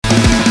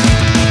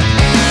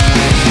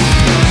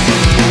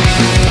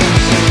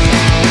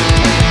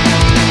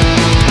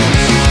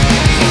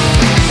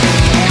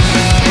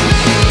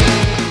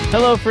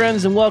Hello,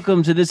 friends, and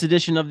welcome to this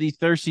edition of the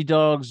Thirsty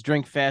Dogs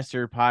Drink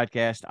Faster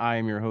podcast. I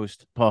am your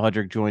host, Paul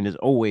Hudrick, joined as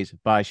always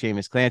by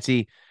Seamus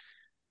Clancy.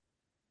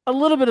 A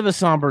little bit of a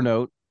somber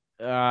note.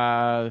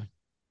 The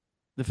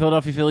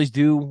Philadelphia Phillies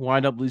do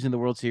wind up losing the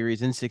World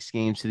Series in 6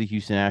 games to the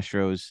Houston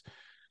Astros.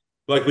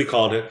 Like we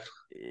called it.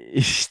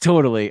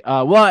 Totally.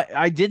 Well,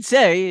 I did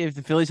say if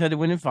the Phillies had to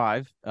win in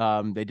 5,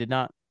 they did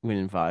not win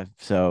in 5,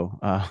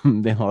 so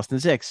they lost in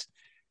 6.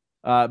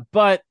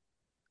 But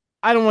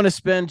I don't want to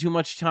spend too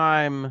much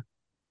time.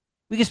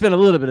 We can spend a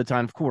little bit of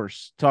time, of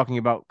course, talking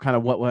about kind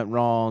of what went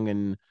wrong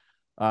and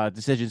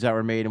decisions that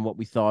were made and what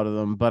we thought of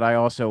them. But I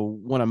also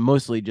want to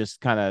mostly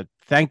just kind of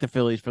thank the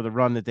Phillies for the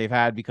run that they've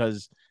had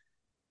because,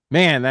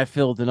 man, that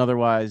filled an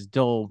otherwise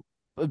dull,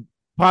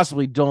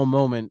 possibly dull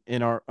moment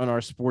in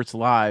our sports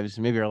lives,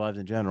 maybe our lives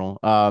in general.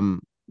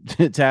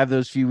 To have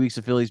those few weeks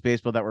of Phillies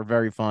baseball that were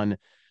very fun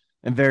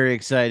and very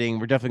exciting.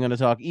 We're definitely going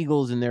to talk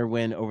Eagles and their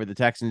win over the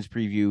Texans,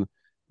 preview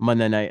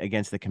Monday night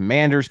against the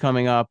Commanders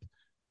coming up.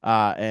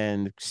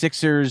 And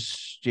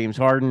Sixers, James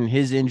Harden,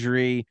 his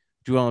injury,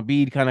 Joel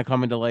Embiid kind of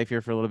coming to life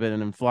here for a little bit,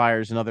 and then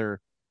Flyers,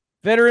 another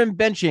veteran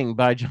benching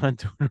by John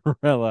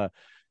Tortorella,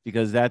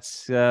 because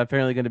that's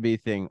apparently going to be a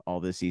thing all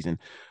this season.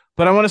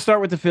 But I want to start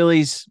with the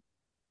Phillies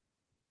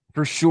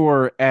for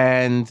sure,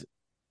 and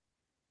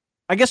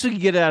I guess we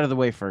could get it out of the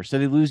way first. So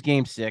they lose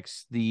Game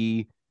 6.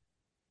 The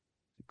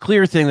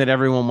clear thing that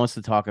everyone wants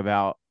to talk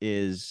about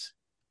is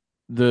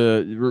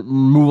the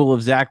removal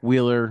of Zach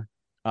Wheeler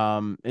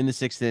in the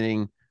 6th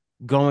inning,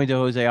 going to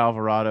Jose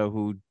Alvarado,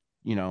 who,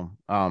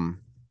 Yordan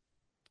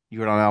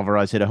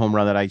Alvarez hit a home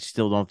run that I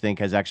still don't think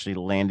has actually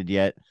landed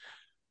yet.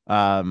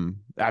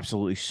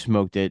 Absolutely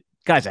smoked it.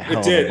 Guy's a hell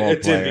of a ball player.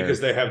 It did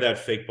because they have that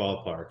fake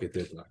ballpark. It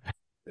did not.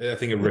 I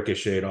think it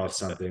ricocheted off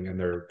something in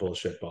their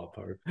bullshit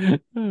ballpark.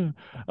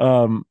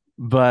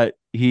 But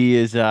he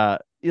is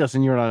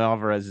listen, Yordan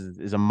Alvarez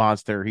is a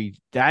monster. He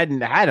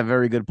hadn't had a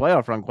very good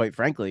playoff run, quite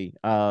frankly.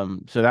 So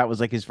that was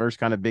like his first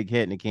kind of big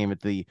hit, and it came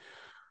at the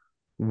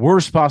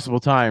worst possible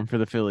time for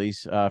the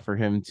Phillies, for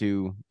him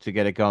to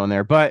get it going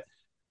there. But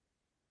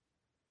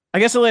I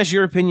guess I'll ask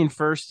your opinion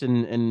first,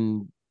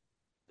 and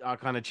I'll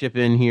kind of chip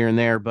in here and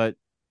there. But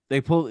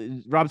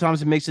Rob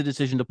Thompson makes a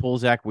decision to pull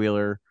Zach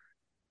Wheeler.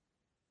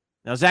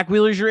 Now, Zach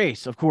Wheeler's your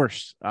ace, of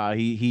course.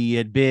 He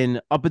had been,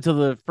 up until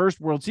the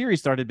first World Series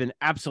started, been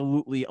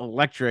absolutely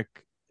electric,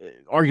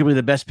 arguably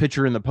the best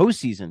pitcher in the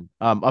postseason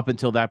up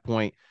until that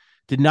point.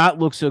 Did not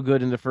look so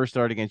good in the first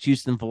start against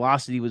Houston.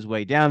 Velocity was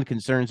way down.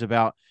 Concerns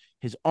about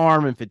his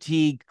arm and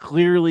fatigue.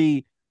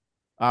 Clearly,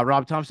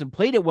 Rob Thompson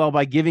played it well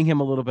by giving him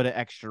a little bit of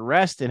extra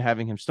rest and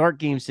having him start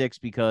Game 6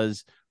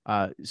 because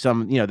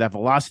that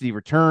velocity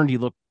returned. He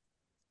looked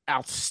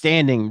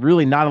outstanding.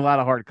 Really not a lot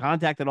of hard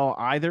contact at all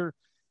either.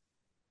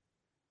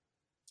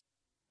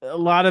 A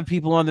lot of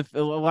people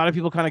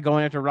kind of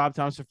going after Rob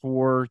Thompson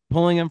for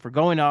pulling him, for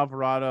going to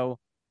Alvarado.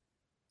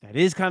 That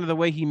is kind of the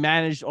way he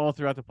managed all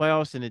throughout the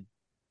playoffs, and it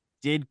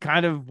did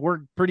kind of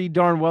work pretty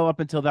darn well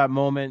up until that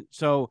moment.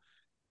 So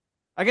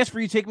I guess for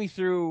you, take me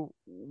through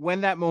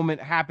when that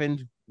moment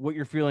happened, what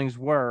your feelings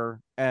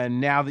were, and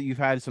now that you've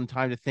had some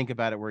time to think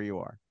about it, where you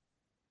are.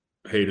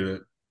 Hated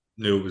it.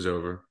 Knew it was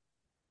over.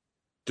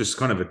 Just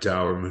kind of a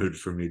dour mood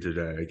for me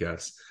today, I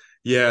guess.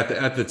 Yeah,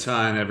 at the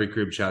time, every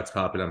group chat's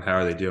popping up. How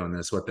are they doing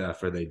this? What the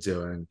F are they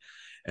doing?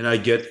 And I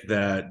get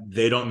that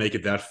they don't make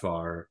it that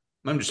far.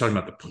 I'm just talking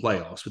about the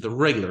playoffs, with the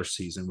regular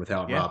season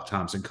without Rob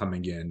Thompson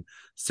coming in,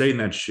 saying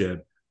that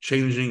shit,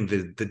 changing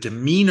the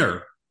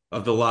demeanor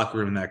of the locker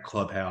room in that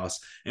clubhouse,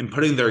 and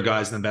putting their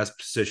guys in the best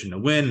position to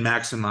win,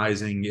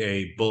 maximizing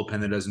a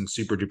bullpen that isn't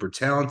super duper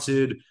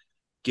talented,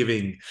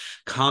 giving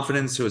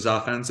confidence to his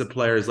offensive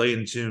players,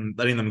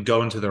 letting them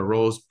go into their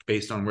roles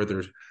based on where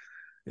they're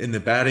in the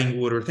batting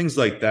order, things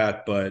like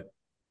that. But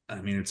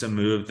I mean, it's a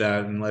move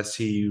that, unless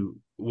he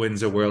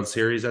wins a World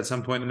Series at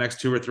some point in the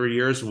next 2 or 3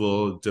 years,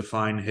 will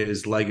define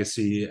his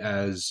legacy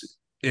as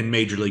in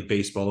Major League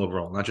Baseball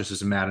overall, not just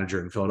as a manager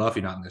in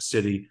Philadelphia, not in the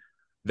city.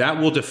 That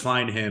will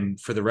define him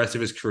for the rest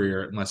of his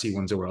career, unless he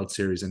wins a World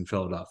Series in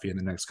Philadelphia in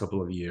the next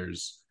couple of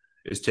years,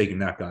 is taking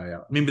that guy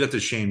out. Maybe that's a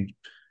shame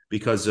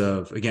because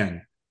of,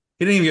 again,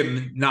 he didn't even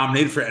get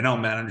nominated for NL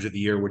Manager of the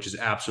Year, which is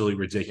absolutely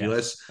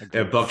ridiculous. Yes, they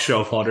have Buck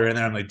Showalter in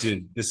there. I'm like,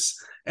 dude, this.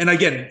 And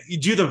again, you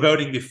do the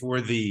voting before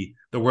the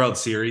World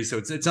Series, so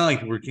it's not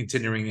like we're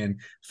continuing and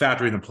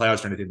factoring the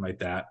playoffs or anything like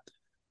that.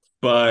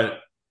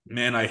 But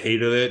man, I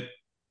hated it.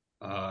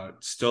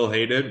 Still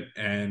hate it.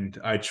 And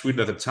I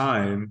tweeted at the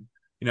time,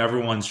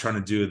 everyone's trying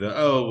to do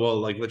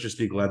let's just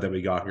be glad that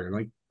we got here.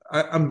 Like,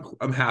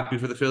 I'm happy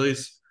for the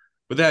Phillies,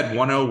 but they had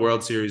 1-0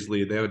 World Series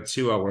lead. They had a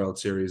 2-0 World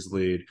Series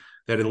lead.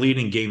 They had a lead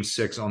in Game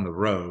 6 on the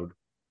road.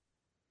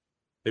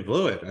 They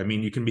blew it. I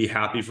mean, you can be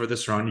happy for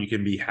this run. You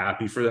can be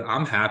happy for that.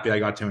 I'm happy I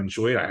got to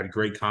enjoy it. I had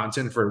great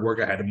content for work.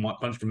 I had a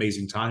bunch of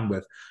amazing time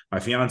with my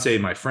fiance,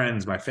 my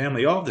friends, my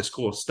family, all of this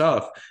cool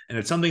stuff. And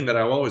it's something that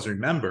I'll always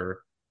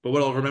remember. But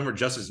what I'll remember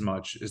just as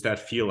much is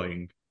that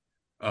feeling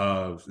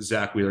of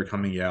Zach Wheeler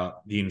coming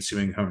out, the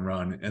ensuing home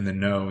run, and the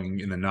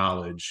knowing and the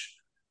knowledge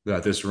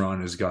that this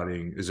run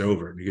is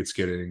over. It's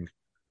getting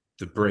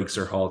the brakes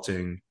are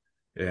halting,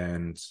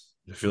 and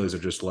the Phillies are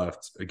just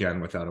left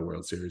again without a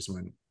World Series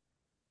win.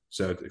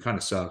 So it kind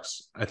of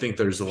sucks. I think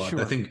there's a lot. I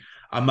Sure. think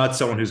I'm not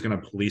someone who's going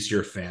to police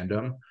your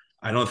fandom.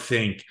 I don't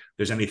think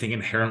there's anything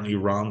inherently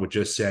wrong with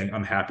just saying,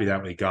 I'm happy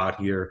that we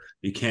got here.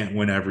 You can't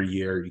win every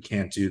year. You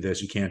can't do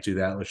this. You can't do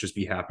that. Let's just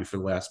be happy for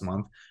the last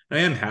month. And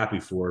I am happy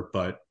for it,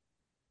 but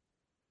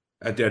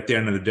at the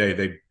end of the day,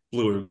 they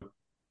blew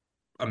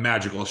a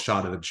magical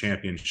shot at the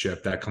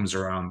championship that comes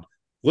around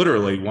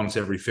literally once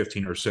every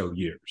 15 or so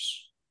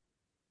years.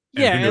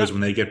 And Yeah, who and knows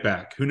when they get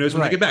back? Who knows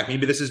when they right. get back?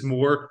 Maybe this is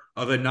more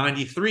of a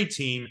 93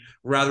 team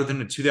rather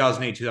than a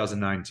 2008,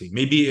 2009 team.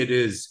 Maybe it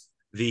is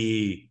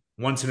the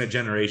once in a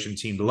generation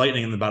team, the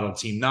lightning in the bottle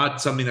team,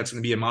 not something that's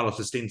going to be a model of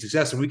sustained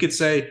success. And we could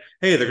say,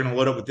 hey, they're going to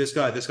load up with this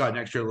guy.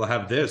 Next year they'll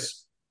have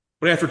this.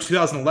 But after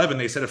 2011,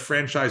 they set a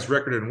franchise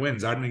record in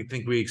wins. I didn't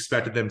think we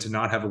expected them to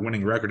not have a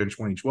winning record in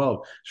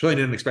 2012.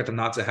 Certainly didn't expect them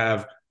not to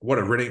have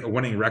a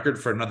winning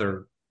record for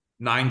another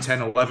 9,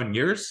 10, 11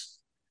 years.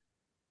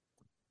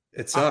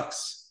 It I,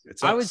 sucks.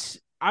 It I would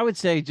sucks. I would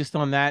say just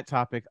on that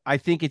topic, I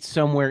think it's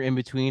somewhere in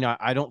between.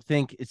 I don't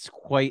think it's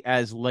quite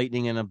as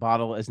lightning in a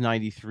bottle as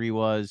 93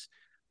 was,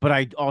 but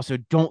I also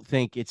don't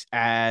think it's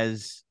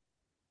as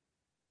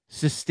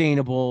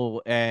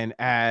sustainable and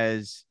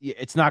as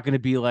it's not going to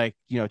be like,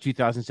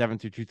 2007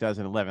 through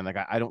 2011. Like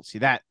I don't see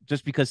that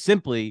just because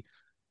simply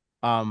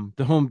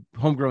the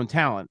homegrown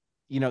talent.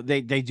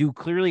 They do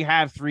clearly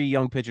have three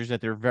young pitchers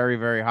that they're very,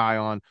 very high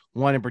on.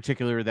 One in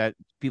particular that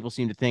people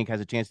seem to think has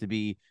a chance to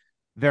be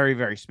very,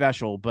 very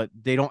special, but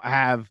they don't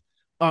have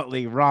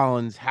Utley,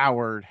 Rollins,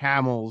 Howard,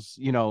 Hamels,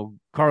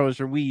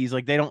 Carlos Ruiz.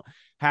 Like they don't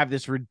have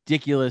this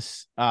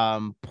ridiculous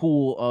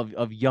pool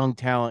of young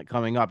talent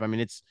coming up. I mean,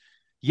 it's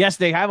yes,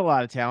 they have a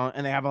lot of talent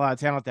and they have a lot of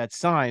talent that's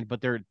signed,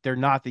 but they're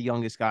not the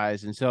youngest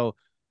guys. And so,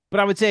 but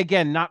I would say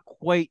again, not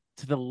quite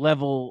to the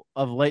level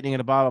of lightning in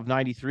a bottle of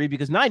 93,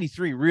 because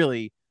 93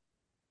 really,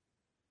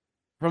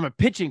 from a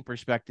pitching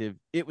perspective,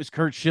 it was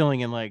Kurt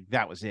Schilling and like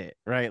that was it,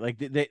 right? Like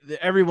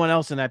everyone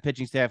else in that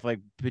pitching staff, like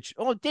pitch.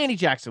 Oh, Danny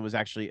Jackson was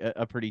actually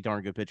a pretty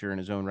darn good pitcher in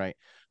his own right,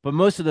 but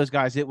most of those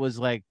guys, it was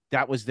like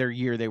that was their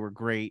year. They were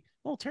great.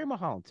 Well, Terry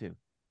Mulholland too.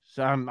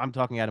 So I'm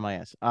talking out of my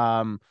ass.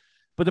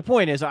 But the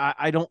point is,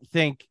 I don't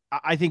think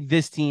I think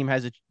this team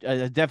has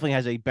definitely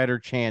has a better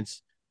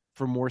chance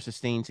for more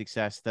sustained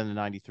success than the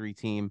 93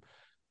 team.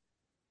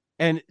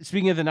 And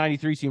speaking of the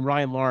 93 team,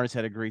 Ryan Lawrence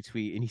had a great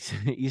tweet.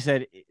 And he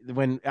said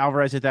when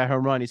Alvarez hit that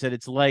home run, he said,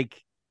 it's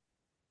like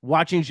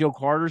watching Joe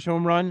Carter's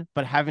home run,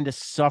 but having to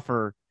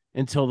suffer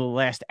until the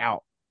last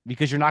out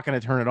because you're not going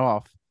to turn it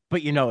off,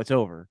 but it's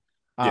over.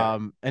 Yeah.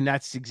 And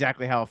that's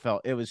exactly how it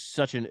felt. It was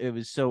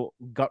so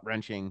gut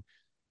wrenching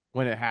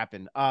when it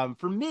happened.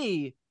 For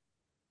me,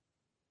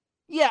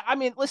 yeah, I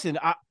mean, listen,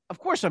 of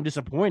course I'm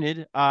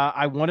disappointed.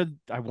 I wanted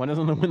them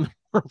to win the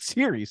World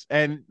Series,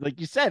 and like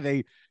you said,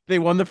 they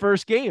won the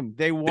first game.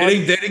 They won.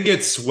 They didn't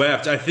get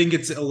swept. I think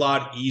it's a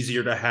lot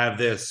easier to have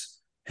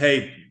this.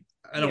 Hey,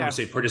 I don't want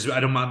Yeah, to say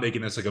participate. I'm not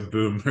making this like a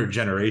boomer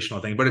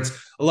generational thing, but it's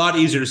a lot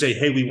easier to say,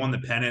 hey, we won the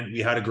pennant. We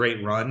had a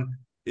great run.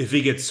 If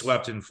he gets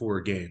swept in 4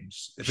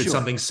 games, if it's sure.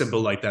 something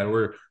simple like that,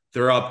 where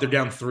they're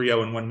down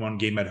 3-0 and win one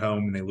game at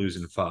home and they lose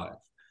in 5.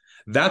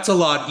 That's a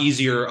lot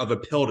easier of a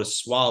pill to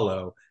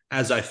swallow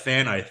as a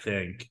fan, I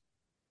think,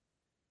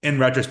 in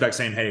retrospect,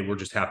 saying, hey, we're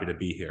just happy to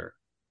be here.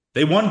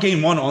 They won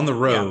game 1 on the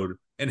Yeah, road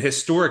in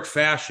historic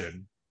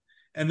fashion,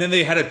 and then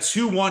they had a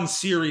 2-1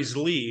 series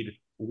lead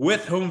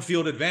with home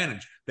field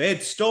advantage. They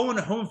had stolen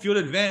home field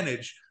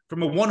advantage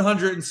from a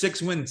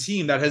 106 win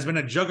team that has been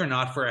a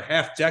juggernaut for a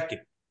half decade.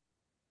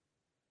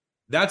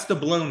 That's the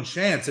blown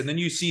chance. And then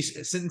you see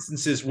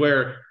instances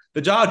where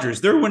the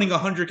Dodgers, they're winning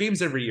 100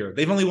 games every year.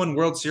 They've only won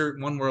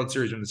one World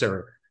Series in this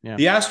era. yeah.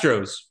 The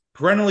Astros,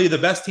 perennially the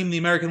best team in the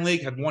American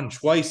League, have won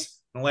twice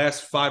in the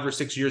last 5 or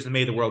 6 years and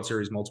made the World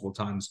Series multiple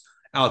times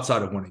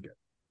outside of winning it.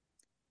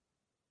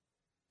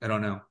 I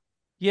don't know.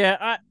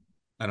 Yeah,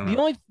 I don't the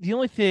know.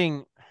 only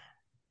thing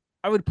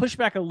I would push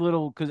back a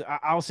little because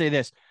I'll say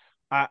this.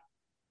 I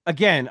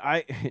again,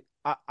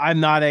 I'm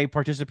not a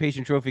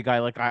participation trophy guy.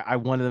 Like I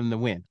wanted them to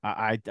win.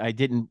 I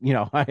didn't.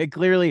 I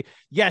clearly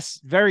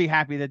yes, very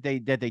happy that they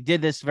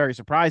did this. Very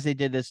surprised they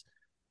did this,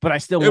 but I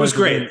still It was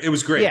wanted to great. win. It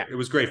was great. Yeah, It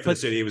was great for the but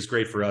city. It was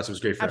great for us. It was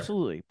great for everyone.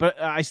 absolutely. But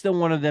I still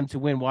wanted them to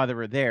win while they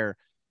were there.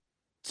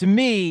 To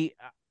me,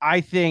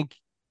 I think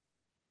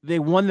they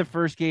won the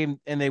first game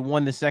and they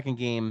won the second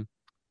game.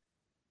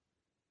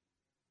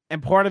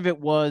 And part of it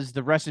was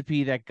the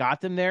recipe that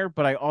got them there,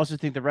 but I also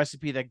think the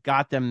recipe that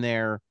got them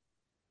there,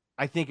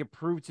 I think it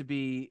proved to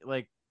be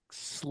like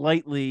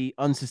slightly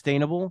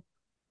unsustainable.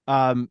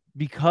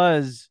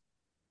 Because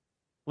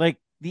like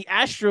the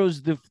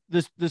Astros,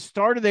 the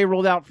starter they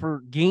rolled out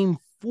for game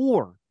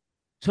 4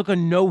 took a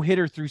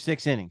no-hitter through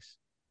 6 innings.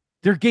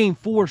 Their game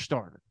 4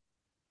 starter.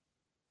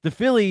 The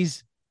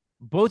Phillies,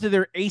 both of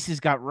their aces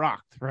got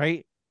rocked,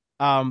 right?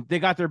 They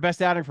got their best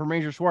outing from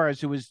Ranger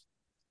Suarez, who was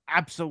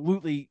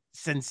absolutely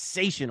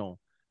sensational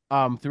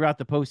throughout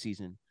the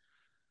postseason.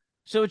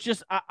 So it's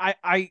just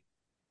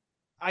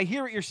I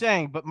hear what you're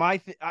saying, but I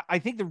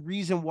think the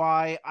reason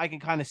why I can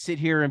kind of sit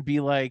here and be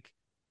like,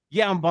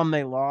 yeah, I'm bummed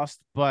they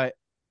lost, but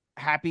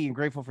happy and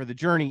grateful for the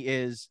journey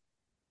is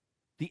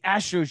the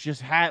Astros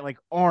just had like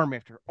arm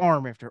after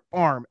arm after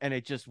arm, and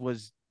it just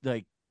was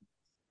like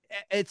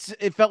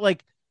it felt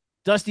like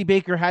Dusty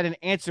Baker had an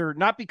answer,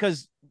 not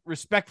because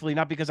respectfully,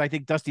 not because I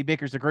think Dusty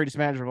Baker's the greatest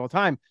manager of all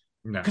time,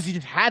 No. because he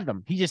just had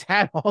them. He just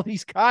had all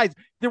these guys.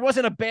 There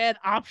wasn't a bad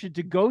option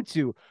to go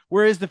to.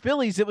 Whereas the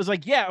Phillies, it was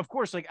like, yeah, of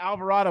course, like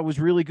Alvarado was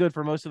really good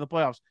for most of the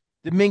playoffs.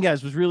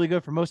 Dominguez was really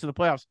good for most of the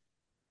playoffs.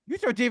 You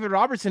throw David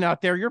Robertson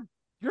out there, your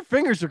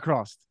fingers are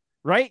crossed,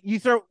 right? You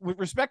throw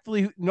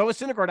respectfully, Noah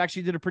Syndergaard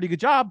actually did a pretty good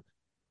job.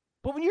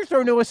 But when you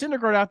throw Noah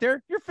Syndergaard out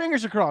there, your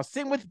fingers are crossed.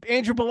 Same with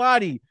Andrew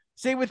Bellotti.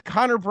 Same with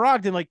Connor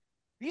Brogdon. Like,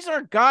 these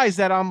aren't guys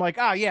that I'm like,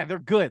 oh, yeah, they're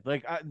good.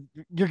 Like,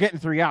 you're getting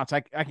 3 outs.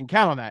 I can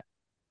count on that.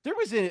 There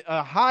was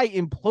a high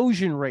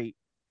implosion rate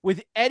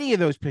with any of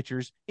those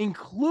pitchers,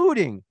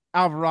 including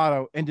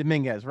Alvarado and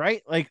Dominguez,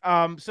 right? Like,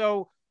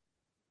 so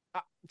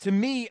to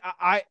me,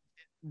 I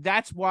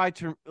that's why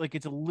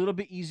it's a little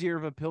bit easier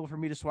of a pill for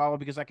me to swallow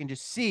because I can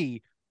just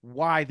see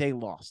why they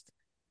lost.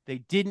 They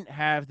didn't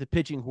have the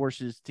pitching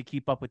horses to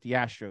keep up with the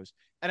Astros.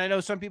 And I know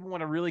some people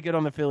want to really get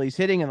on the Phillies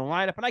hitting in the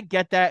lineup, and I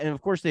get that. And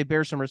of course, they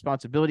bear some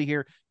responsibility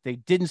here. They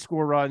didn't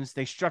score runs,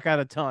 they struck out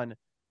a ton.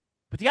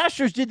 But the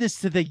Astros did this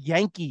to the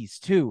Yankees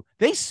too.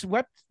 They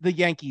swept the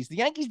Yankees. The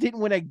Yankees didn't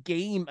win a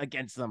game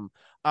against them.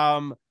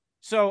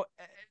 So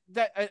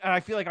that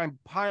I feel like I'm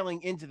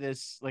piling into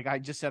this. Like I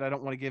just said, I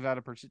don't want to give out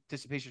a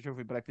participation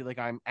trophy, but I feel like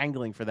I'm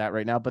angling for that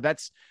right now. But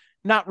that's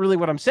not really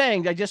what I'm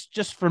saying. I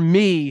just for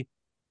me,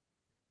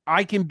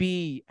 I can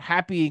be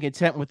happy and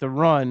content with the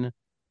run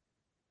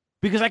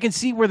because I can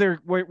see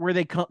where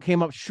they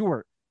came up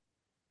short.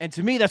 And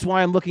to me, that's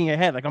why I'm looking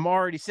ahead. Like I'm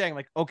already saying,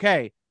 like,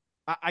 okay,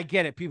 I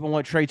get it. People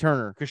want Trey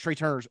Turner because Trey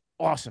Turner's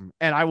awesome.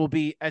 And I will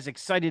be as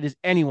excited as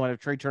anyone if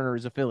Trey Turner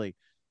is a Philly.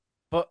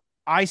 But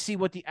I see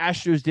what the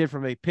Astros did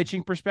from a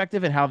pitching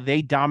perspective and how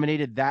they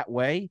dominated that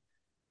way.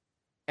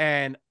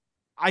 And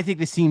I think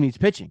this team needs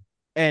pitching.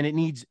 And it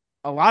needs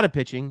a lot of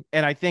pitching.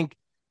 And I think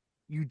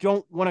you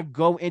don't want to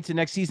go into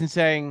next season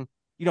saying,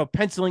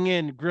 penciling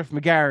in Griff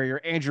McGarry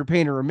or Andrew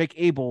Painter or Mick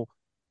Abel.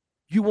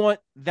 You want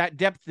that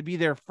depth to be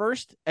there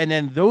first. And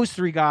then those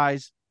 3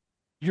 guys,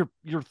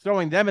 you're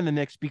throwing them in the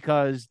mix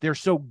because they're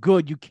so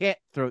good. You can't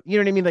throw, you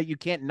know what I mean? Like you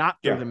can't not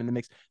throw them in the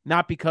mix,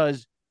 not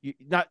because you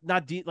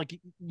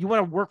you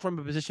want to work from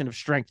a position of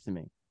strength to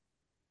me.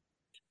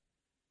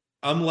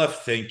 I'm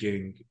left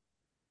thinking,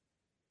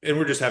 and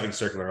we're just having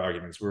circular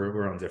arguments.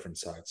 We're on different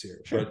sides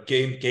here. Sure. But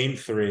game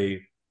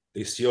 3,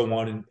 they steal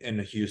one in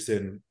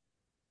Houston,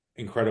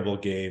 incredible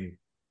game.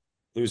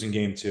 Losing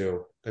game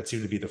 2, that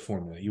seemed to be the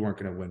formula. You weren't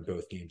going to win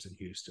both games in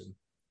Houston.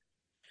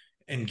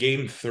 In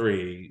game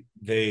 3,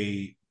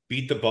 they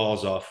beat the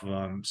balls off of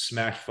them,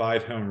 smacked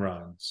 5 home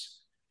runs.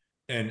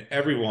 And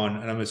everyone,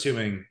 and I'm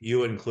assuming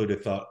you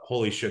included, thought,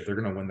 holy shit, they're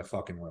going to win the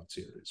fucking World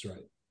Series, right?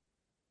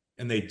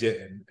 And they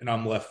didn't. And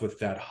I'm left with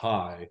that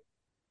high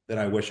that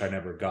I wish I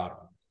never got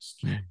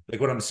almost. Like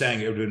what I'm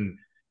saying, it would have been,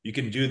 you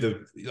can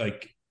do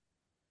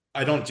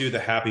I don't do the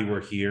happy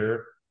we're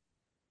here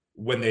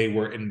when they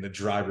were in the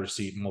driver's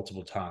seat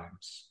multiple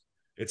times.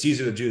 It's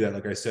easy to do that.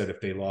 Like I said, if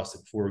they lost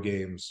in 4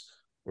 games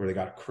or they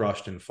got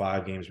crushed in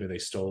 5 games where they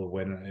stole a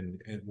win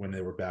and when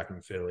they were back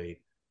in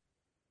Philly,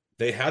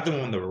 they had them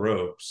on the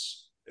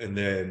ropes, and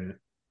then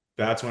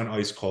bats went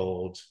ice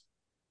cold,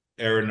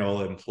 Aaron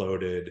Nola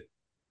imploded,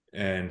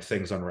 and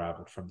things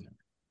unraveled from there.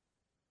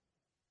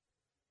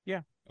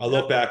 Yeah. I'll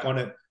look back on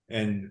it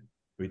and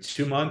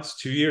 2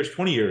 months, 2 years,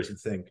 20 years and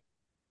think,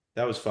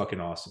 that was fucking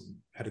awesome.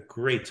 Had a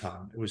great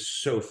time. It was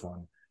so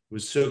fun. It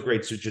was so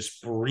great to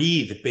just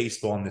breathe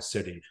baseball in the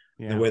city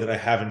in a way that I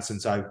haven't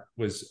since I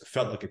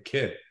felt like a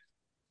kid.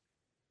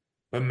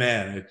 But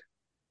man,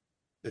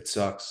 it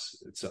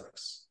sucks. It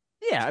sucks.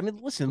 Yeah, I mean,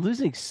 listen,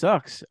 losing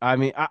sucks. I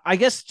mean, I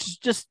guess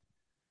just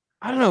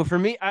I don't know. For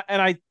me,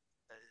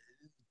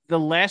 the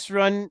last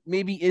run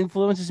maybe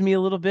influences me a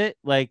little bit.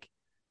 Like,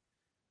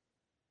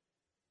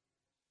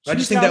 I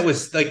just think that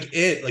was like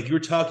it. Like you were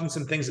talking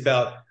some things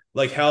about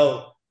like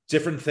how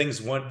different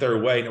things went their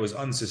way and it was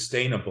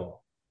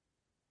unsustainable.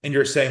 And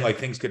you're saying like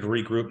things could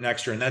regroup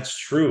next year, and that's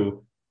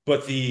true.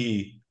 But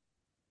the,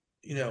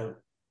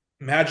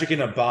 magic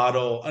in a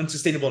bottle,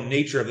 unsustainable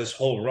nature of this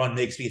whole run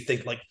makes me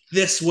think like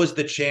this was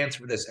the chance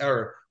for this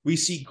era. We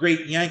see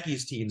great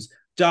Yankees teams,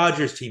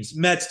 Dodgers teams,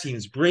 Mets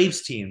teams,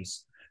 Braves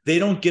teams. They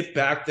don't get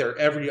back there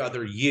every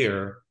other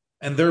year,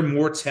 and they're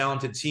more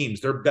talented teams.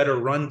 They're better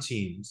run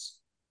teams.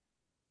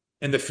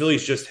 And the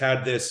Phillies just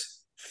had this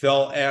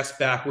fell ass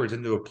backwards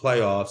into a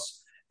playoffs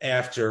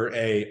after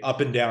a up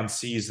and down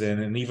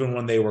season. And even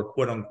when they were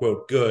quote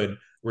unquote good,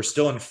 were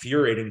still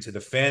infuriating to the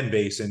fan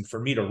base and for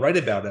me to write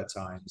about at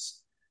times.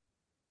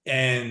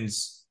 And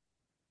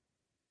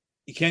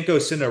you can't go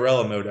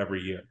Cinderella mode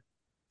every year.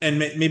 And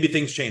maybe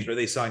things change, but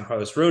they sign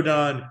Carlos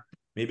Rodon.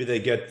 Maybe they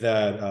get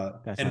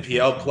that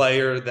NPL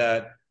player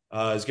that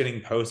is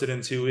getting posted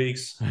in 2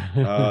 weeks.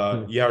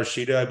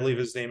 Yoshida, I believe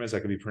his name is. I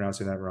could be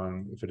pronouncing that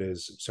wrong. If it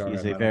is, sorry, He's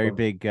I a might have. very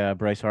big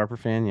Bryce Harper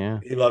fan. Yeah.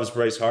 He loves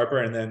Bryce Harper,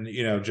 and then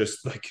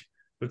just like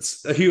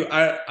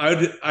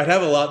I'd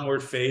have a lot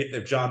more faith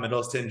if John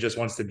Middleton just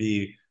wants to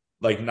be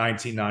like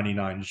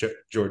 1999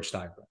 George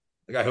Steinbrenner.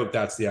 Like I hope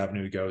that's the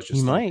avenue he goes. He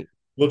Just like might.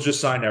 we'll just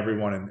sign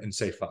everyone and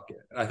say fuck it.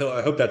 I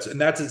hope that's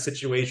a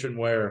situation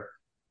where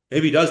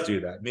maybe he does do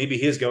that. Maybe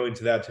he is going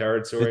to that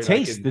territory,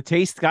 and The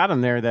taste got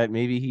him there that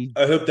maybe he,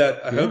 I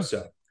yeah. hope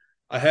so.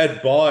 I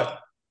had bought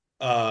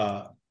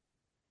uh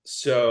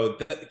so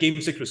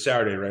game 6 was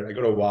Saturday, right? I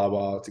go to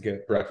Wawa to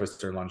get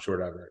breakfast or lunch or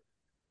whatever.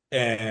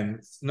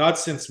 And not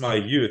since my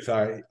youth,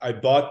 I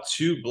bought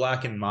 2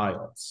 Black and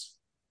Milds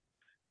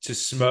to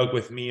smoke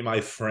with me and my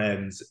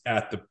friends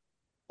at the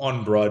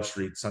on Broad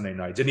Street Sunday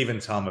night. Didn't even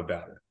tell them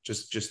about it.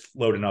 Just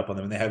loading up on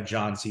them, and they have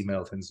John C.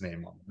 Middleton's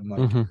name on them.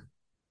 I'm like,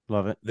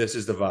 Love it. this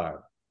is the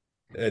vibe.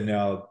 And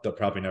now they'll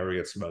probably never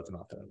get smoked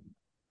enough.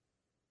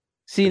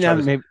 See now,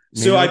 maybe,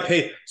 So I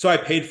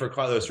paid for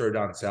Carlos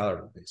Rodon's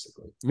salary,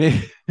 basically.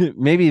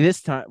 Maybe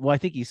this time. Well, I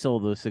think he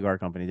sold the cigar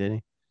company, didn't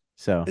he?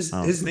 So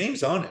his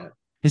name's on it.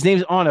 His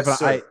name's on it, but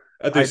so,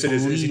 I said,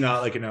 believe, is he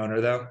not like an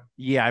owner though?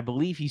 Yeah, I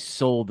believe he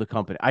sold the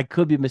company. I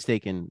could be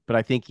mistaken, but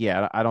I think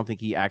I don't think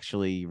he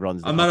actually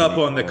runs. I'm not up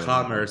on the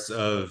commerce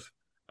of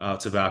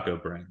tobacco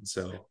brands,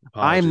 so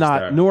I'm not.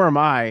 there. Nor am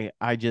I.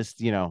 I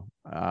just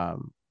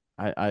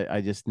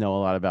I just know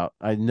a lot about.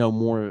 I know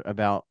more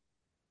about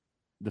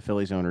the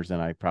Phillies owners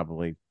than I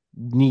probably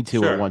need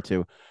to or want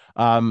to.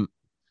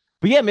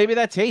 But yeah, maybe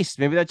that just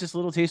a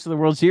little taste of the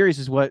World Series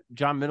is what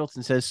John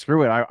Middleton says.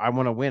 Screw it. I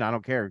want to win. I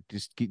don't care.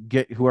 Just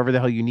get whoever the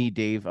hell you need,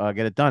 Dave. Get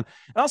it done.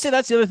 And I'll say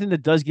that's the other thing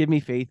that does give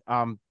me faith.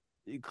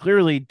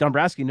 Clearly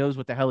Dombrowski knows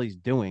what the hell he's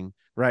doing,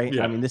 right?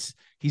 Yeah. I mean,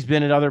 he's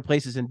been at other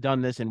places and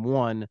done this and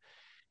won.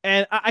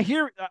 And I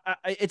hear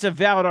it's a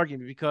valid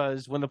argument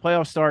because when the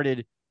playoffs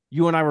started,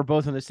 you and I were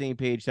both on the same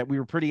page that we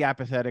were pretty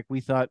apathetic.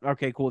 We thought,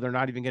 okay, cool. They're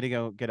not even going to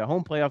go get a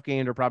home playoff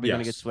game. They're probably going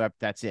to get swept.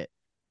 That's it.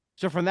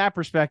 So from that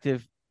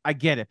perspective, I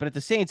get it. But at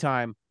the same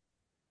time,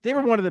 they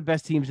were one of the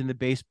best teams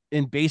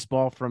in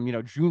baseball from,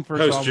 June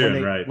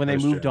 1st on when they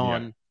moved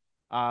on.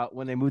 Yeah.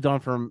 When they moved on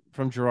from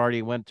Girardi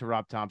and went to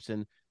Rob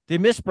Thompson. They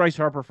missed Bryce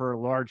Harper for a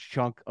large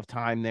chunk of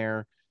time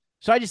there.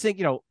 So I just think,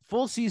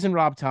 full season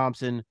Rob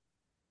Thompson.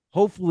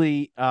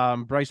 Hopefully,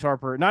 Bryce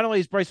Harper, not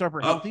only is Bryce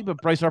Harper healthy, but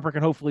Bryce Harper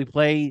can hopefully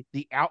play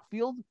the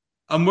outfield.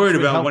 I'm worried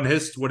about what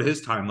his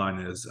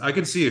timeline is. I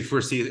can see it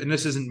foresee, and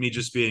this isn't me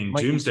just being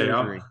doomsday.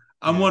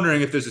 I'm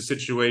wondering if there's a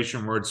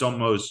situation where it's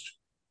almost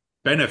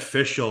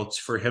beneficial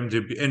for him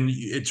to be, and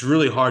it's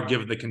really hard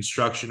given the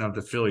construction of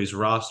the Phillies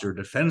roster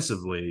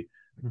defensively.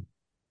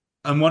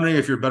 I'm wondering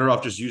if you're better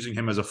off just using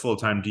him as a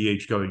full-time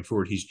DH going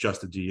forward. He's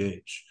just a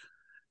DH.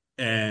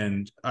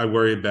 And I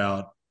worry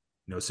about,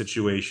 a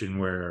situation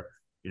where,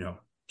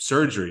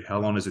 surgery, how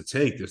long does it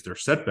take? Is there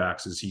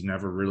setbacks? Does he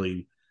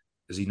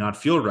not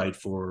feel right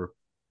for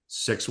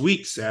 6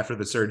 weeks after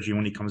the surgery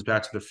when he comes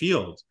back to the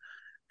field?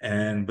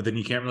 But then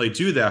you can't really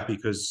do that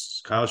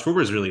because Kyle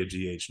Schwarber is really a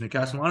DH. Nick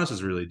Castellanos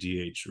is really a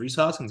DH. Rhys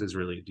Hoskins is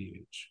really a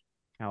DH.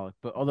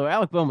 Although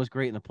Alec Bohm was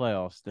great in the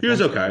playoffs. He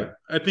was okay.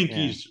 I think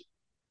he's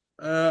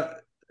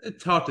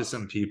talked to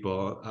some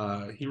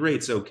people. He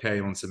rates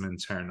okay on some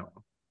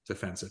internal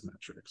defensive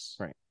metrics.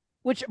 Right.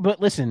 But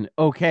listen,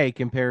 okay,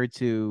 compared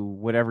to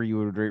whatever you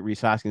would rate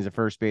Rhys Hoskins at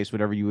first base,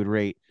 whatever you would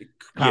rate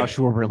Kyle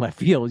Schwarber in left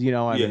field,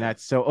 I mean,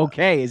 that's so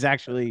okay is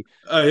actually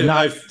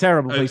not a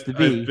terrible place to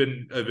be.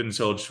 I've been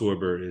told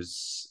Schwarber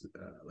is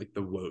like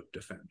the WOT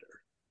defender.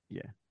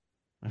 Yeah.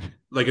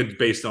 Like it's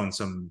based on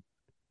some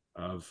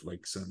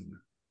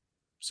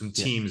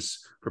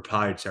teams'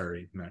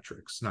 proprietary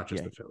metrics, not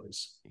just the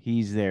Phillies.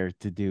 He's there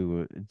to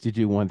do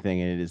one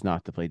thing, and it is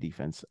not to play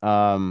defense.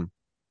 And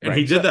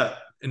he did that.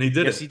 And he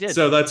did it. He did.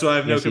 So that's why I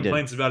have no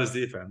complaints about his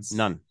defense.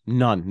 None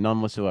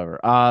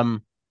whatsoever.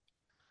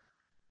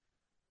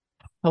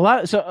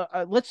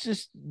 Let's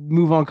just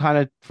move on kind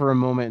of for a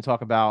moment and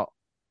talk about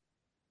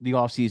the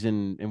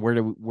offseason and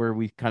where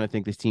we kind of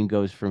think this team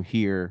goes from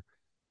here.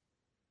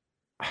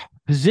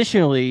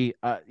 Positionally,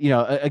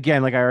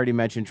 again, like I already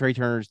mentioned, Trey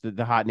Turner's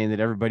the hot name that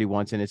everybody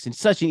wants, and it's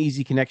such an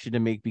easy connection to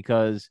make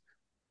because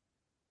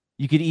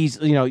you could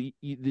easily,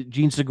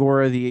 Gene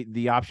Segura,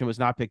 the option was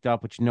not picked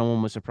up, which no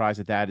one was surprised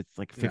at that. It's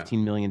like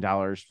 $15 million,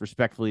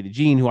 respectfully to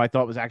Gene, who I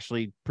thought was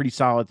actually pretty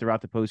solid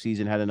throughout the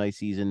postseason, had a nice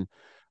season,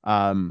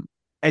 and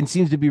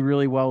seems to be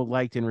really well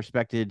liked and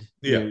respected.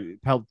 Yeah,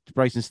 helped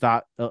Bryson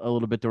Stott a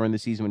little bit during the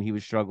season when he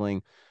was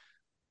struggling.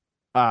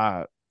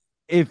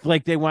 If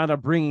they wound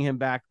up bringing him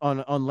back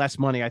on less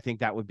money, I think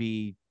that would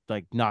be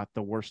not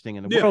the worst thing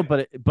in the world.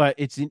 But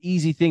it's an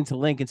easy thing to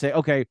link and say,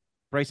 okay,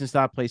 Bryson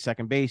Stott plays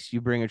second base.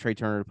 You bring a Trey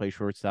Turner to play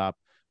shortstop,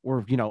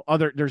 or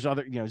there's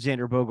other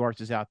Xander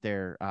Bogaerts is out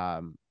there,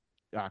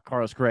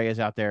 Carlos Correa is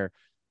out there.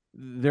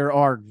 There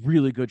are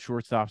really good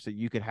shortstops that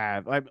you could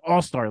have,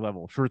 all-star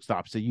level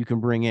shortstops that you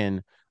can bring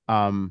in,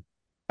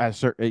 if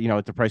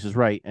the price is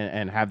right,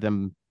 and have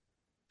them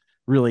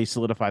really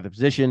solidify the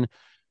position.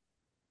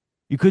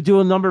 You could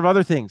do a number of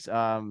other things.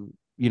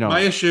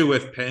 My issue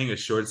with paying a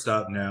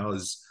shortstop now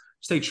is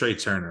just take Trey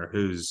Turner,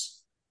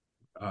 who's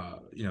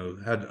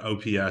had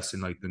OPS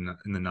in like the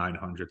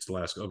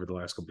 900s over the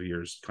last couple of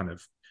years, kind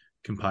of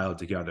compiled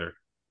together.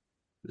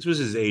 This was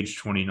his age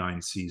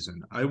 29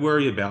 season. I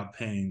worry about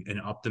paying an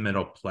up the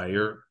middle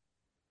player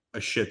a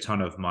shit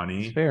ton of It's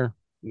money fair.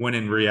 when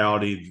in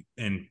reality,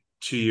 in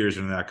 2 years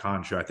into that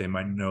contract, they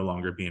might no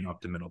longer be an up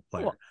the middle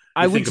player. Well,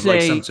 I You would think of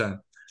like say sometimes,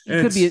 he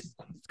and could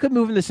it's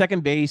move into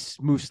second base,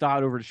 move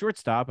Stott over to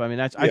shortstop. I mean,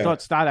 I yeah.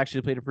 thought Stott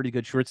actually played a pretty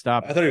good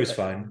shortstop. I thought he was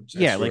fine at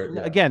Yeah, like short.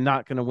 Yeah, again,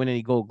 not going to win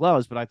any Gold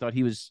Gloves, but I thought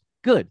he was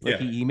good. Like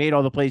yeah. he made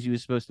all the plays he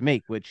was supposed to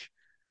make, which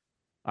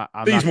I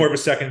I'm think he's not more gonna, of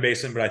a second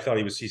baseman, but I thought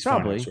he's fine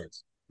at probably.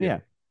 shorts. Yeah.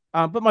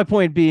 Yeah. But my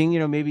point being,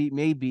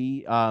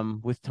 maybe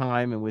with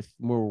time and with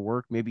more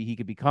work, maybe he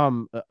could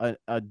become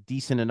a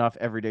decent enough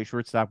everyday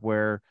shortstop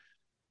where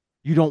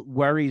you don't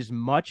worry as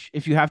much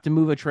if you have to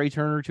move a Trey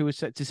Turner to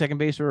second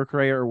base or a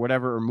Correa or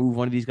whatever, or move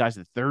one of these guys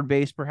to third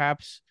base,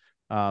 perhaps.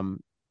 Um,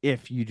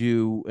 if you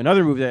do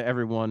another move that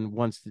everyone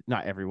wants,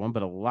 not everyone,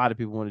 but a lot of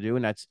people want to do,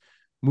 and that's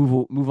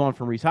move on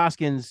from Rhys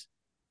Hoskins,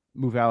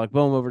 move Alec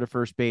Boehm over to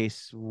first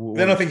base, I or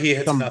don't think he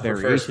hits some enough for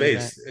first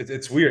variation of that. base.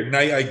 It's weird, and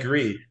I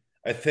agree.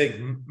 I think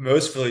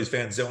most Phillies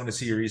fans don't want to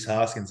see Rhys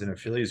Hoskins in a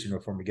Phillies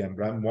uniform again,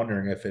 but I'm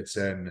wondering if it's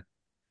an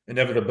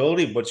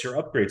inevitability. What's your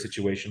upgrade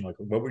situation like?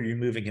 What were you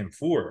moving him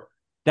for?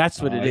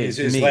 That's what it His is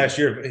to his me. last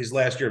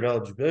year of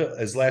eligibility,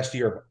 his last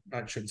year,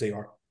 I shouldn't say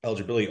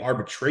eligibility,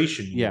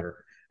 arbitration Yeah, year,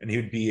 and he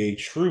would be a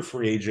true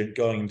free agent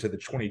going into the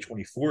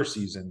 2024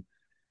 season.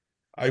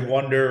 I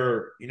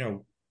wonder,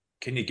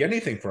 can you get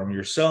anything from him?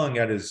 You're selling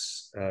at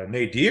his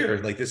nadir.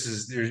 Like this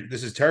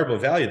is terrible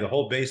value. The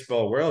whole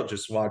baseball world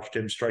just watched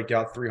him strike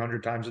out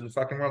 300 times in the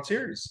fucking World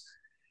Series,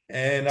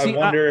 and I see,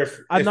 wonder if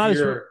I'm if not as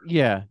you're,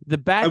 yeah. The I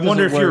bat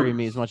wonder doesn't if worry you're,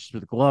 me as much as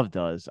the glove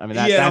does. I mean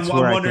yeah, that's I'm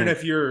where I wondering think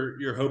if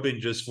you're hoping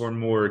just for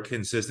more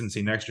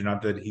consistency next year.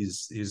 Not that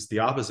he's the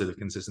opposite of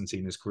consistency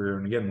in his career.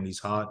 And again, when he's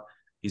hot.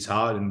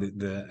 And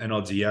the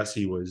NLDS,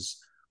 he was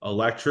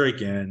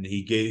electric, and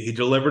he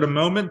delivered a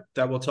moment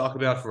that we'll talk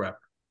about forever.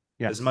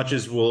 yeah. As much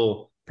as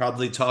we'll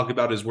probably talk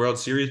about his World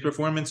Series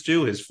performance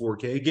too, his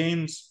 4K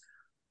games,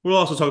 we'll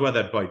also talk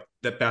about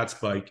that bat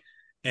spike,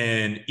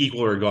 and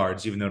equal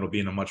regards, even though it'll be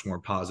in a much more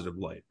positive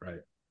light, right?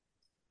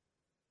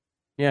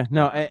 Yeah,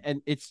 no, Um,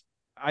 and it's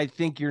I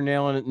think you're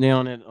nailing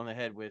it on the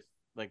head with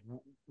like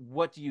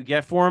what do you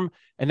get for him?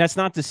 And that's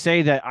not to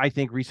say that I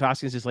think Rhys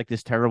Hoskins is like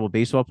this terrible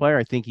baseball player.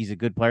 I think he's a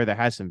good player that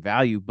has some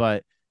value,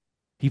 but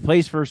he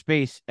plays first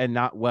base and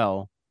not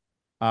well.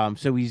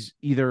 So he's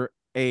either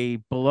a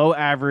below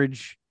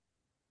average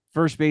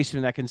first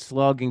baseman that can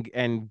slug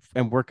and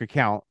work a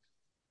count,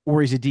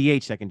 or he's a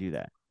DH that can do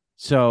that.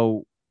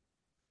 So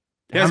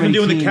he how hasn't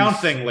been many doing the count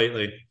teams? thing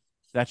lately.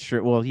 That's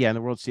true. Well, yeah, in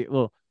the World Series,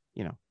 well,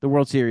 the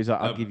World Series,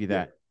 I'll give you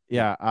Yeah, that.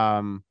 yeah.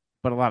 Yeah.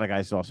 But a lot of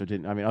guys also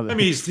didn't. I mean, I other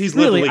mean, he's led the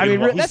really, league I in mean,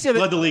 walks. that's He's the other.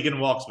 led the league in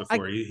walks I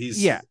before.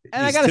 Yeah,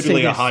 and I He's got to say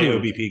typically a this high too.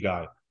 OBP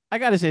guy. I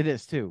got to say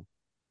this too.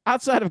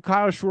 Outside of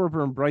Kyle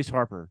Schwarber and Bryce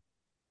Harper,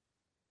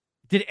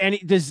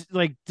 does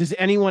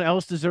anyone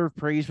else deserve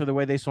praise for the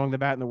way they swung the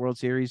bat in the World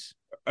Series?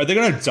 Are they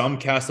going to dump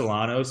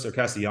Castellanos,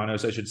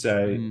 I should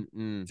say,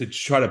 Mm-mm. to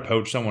try to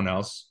poach someone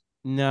else?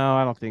 No,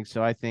 I don't think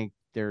so. I think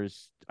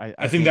I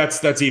I think think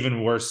that's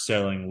even worse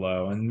sailing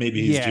low, and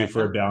maybe he's due yeah.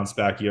 for a bounce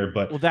back year.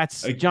 But Well,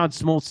 that's like, John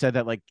Smoltz said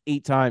that like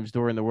 8 times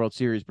during the World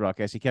Series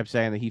broadcast. He kept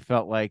saying that he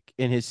felt like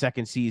in his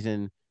second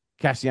season,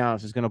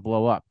 Castellanos is going to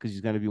blow up because he's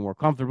going to be more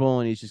comfortable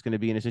and he's just going to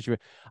be in a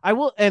situation. I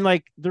will, and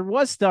like there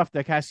was stuff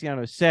that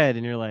Castellanos said,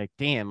 and you're like,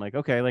 damn, like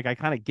okay, like I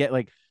kind of get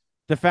like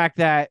the fact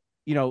that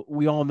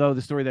we all know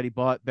the story that he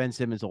bought Ben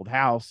Simmons' old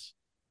house,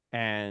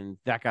 and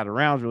that got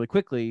around really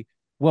quickly.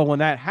 Well, when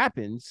that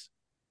happens,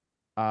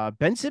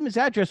 Ben Simmons'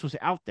 address was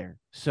out there.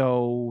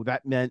 So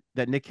that meant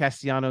that Nick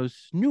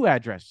Castellanos' new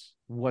address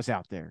was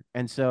out there.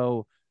 And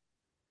so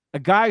a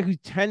guy who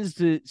tends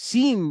to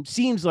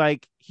seems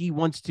like he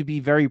wants to be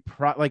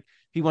like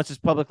he wants his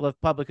public life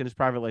public and his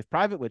private life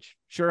private, which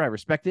sure I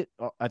respect it.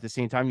 At the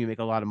same time, you make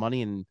a lot of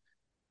money and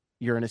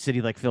you're in a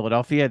city like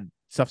Philadelphia,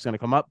 stuff's going to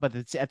come up. But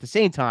it's, at the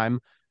same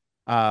time,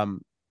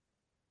 um,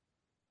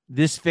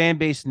 this fan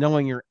base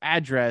knowing your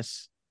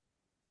address,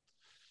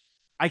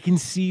 I can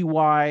see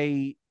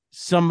why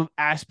some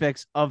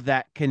aspects of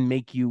that can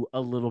make you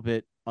a little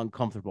bit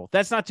uncomfortable.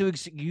 That's not to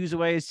excuse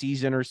away a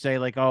season or say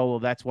like, oh, well,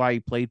 that's why he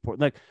played poor.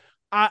 Like,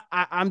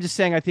 I'm just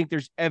saying, I think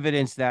there's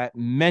evidence that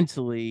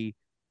mentally,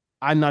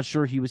 I'm not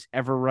sure he was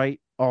ever right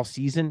all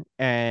season,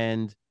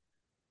 and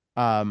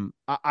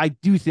I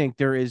do think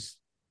there is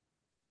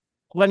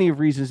plenty of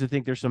reasons to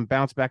think there's some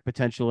bounce back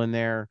potential in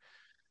there.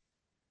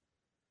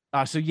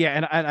 So yeah,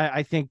 and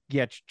I think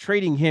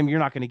trading him, you're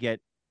not going to get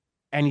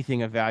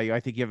anything of value. I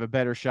think you have a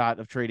better shot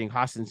of trading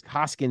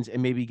Hoskins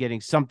and maybe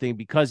getting something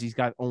because he's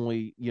got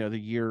only the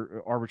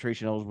year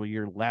arbitration eligible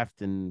year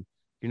left, and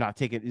you're not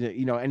taking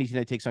anything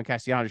that takes on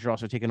Castellanos. You're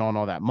also taking on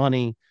all that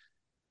money.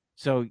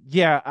 So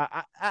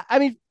yeah, I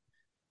mean,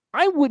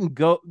 I wouldn't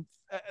go.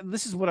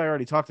 This is what I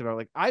already talked about.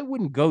 Like I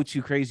wouldn't go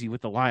too crazy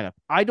with the lineup.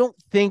 I don't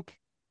think.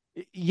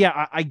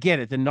 Yeah, I get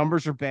it. The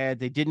numbers are bad.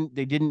 They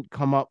didn't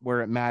come up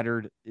where it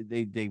mattered.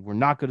 They were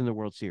not good in the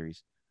World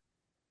Series.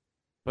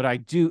 But I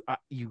do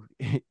you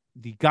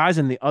the guys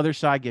on the other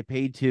side get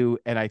paid too,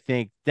 and I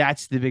think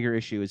that's the bigger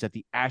issue is that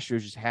the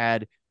Astros just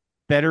had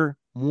better,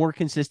 more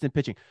consistent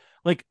pitching.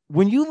 Like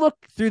when you look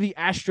through the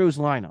Astros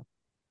lineup,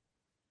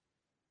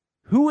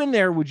 who in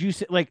there would you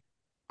say like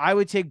I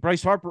would take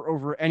Bryce Harper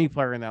over any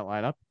player in that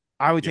lineup.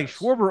 I would take Yes.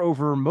 Schwarber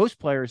over most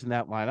players in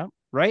that lineup,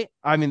 right?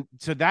 I mean,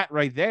 so that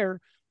right there,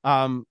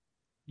 um,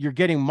 you're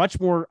getting much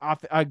more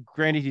off.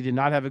 Granted, he did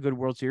not have a good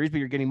World Series, but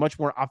you're getting much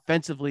more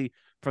offensively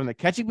from the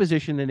catching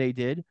position than they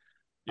did.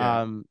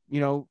 Yeah.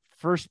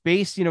 First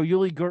base,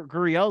 Yuli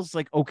Gurriel's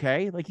like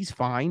okay, like he's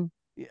fine.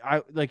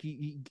 I like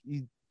he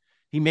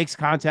makes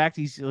contact.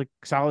 He's like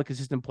solid,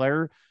 consistent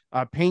player.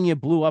 Pena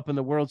blew up in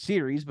the World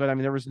Series, but I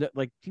mean, there was no,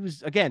 like he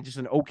was again just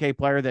an okay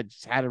player that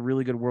just had a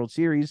really good World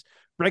Series.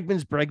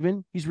 Bregman's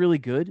Bregman, he's really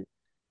good.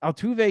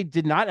 Altuve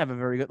did not have a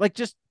very good like.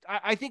 Just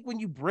I think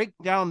when you break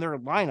down their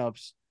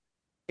lineups,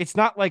 it's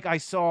not like I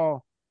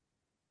saw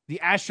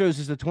the Astros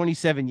as the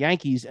 27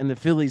 Yankees and the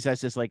Phillies as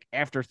this like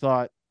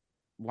afterthought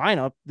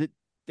lineup. That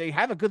they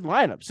have a good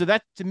lineup. So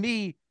that to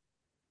me,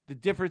 the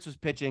difference was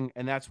pitching,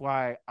 and that's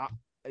why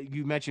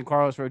you mentioned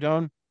Carlos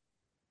Rodon.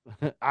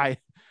 I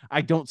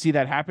I don't see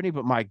that happening,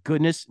 but my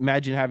goodness,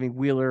 imagine having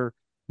Wheeler,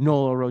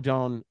 Nola,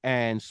 Rodon,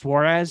 and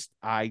Suarez.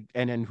 And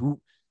then who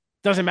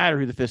doesn't matter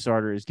who the fifth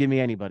starter is. Give me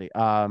anybody.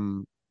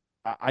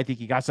 I think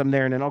you got some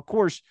there, and then of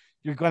course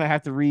you're going to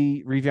have to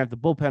revamp the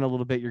bullpen a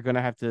little bit. You're going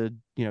to have to,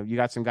 you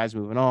got some guys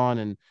moving on,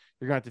 and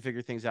you're going to have to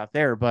figure things out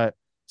there. But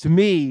to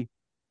me,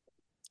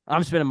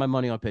 I'm spending my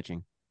money on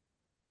pitching.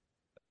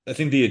 I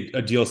think the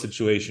ideal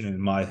situation in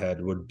my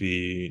head would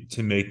be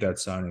to make that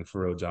signing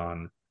for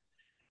Rodon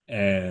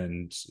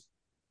and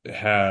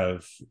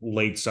have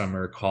late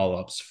summer call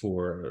ups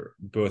for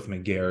both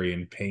McGarry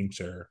and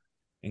Painter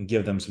and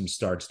give them some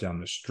starts down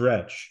the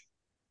stretch.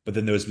 But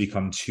then those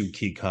become two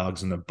key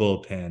cogs in the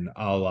bullpen,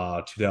 a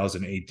la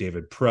 2008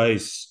 David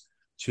Price,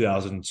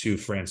 2002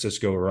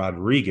 Francisco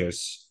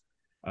Rodriguez.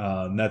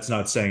 That's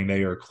not saying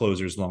they are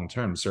closers long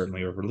term,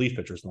 certainly, or relief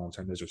pitchers long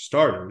term. Those are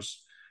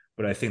starters.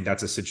 But I think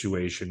that's a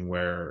situation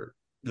where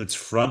let's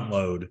front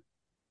load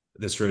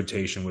this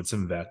rotation with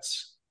some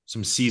vets,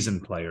 some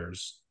seasoned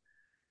players,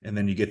 and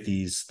then you get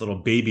these little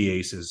baby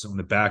aces on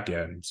the back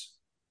end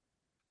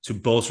to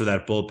bolster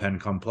that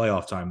bullpen come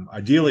playoff time.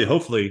 Ideally,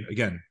 hopefully,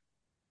 again,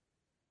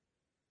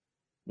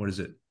 what is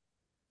it?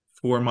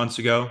 4 months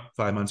ago,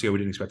 5 months ago, we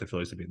didn't expect the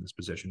Phillies to be in this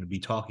position to be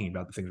talking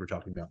about the things we're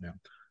talking about now.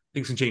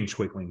 Things can change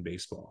quickly in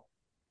baseball.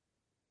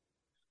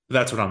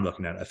 That's what I'm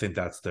looking at. I think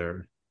that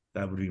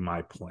would be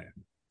my plan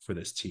for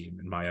this team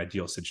and my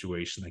ideal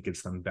situation that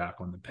gets them back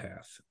on the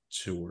path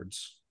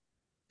towards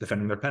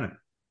defending their pennant.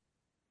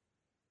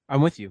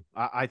 I'm with you.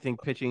 I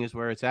think pitching is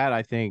where it's at.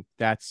 I think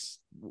that's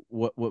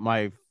what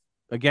my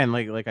again,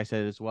 like I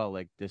said as well,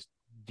 like this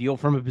deal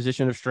from a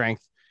position of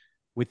strength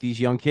with these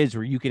young kids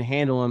where you can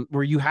handle them,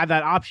 where you have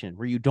that option,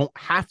 where you don't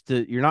have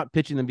to, you're not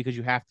pitching them because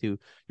you have to,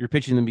 you're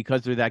pitching them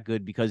because they're that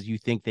good, because you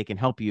think they can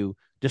help you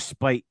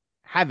despite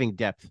having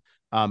depth.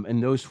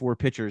 And those four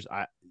pitchers,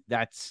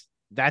 that's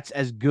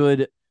as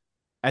good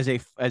as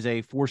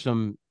a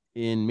foursome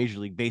in Major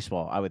League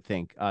Baseball, I would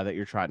think, that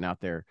you're trotting out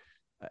there.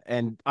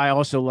 And I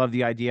also love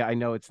the idea. I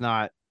know it's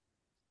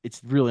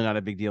really not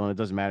a big deal, and it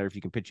doesn't matter if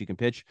you can pitch, you can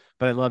pitch.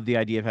 But I love the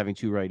idea of having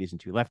two righties and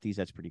two lefties.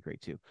 That's pretty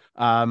great too.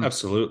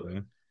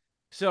 Absolutely.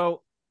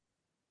 So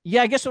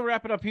yeah, I guess we'll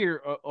wrap it up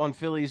here on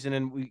Phillies, and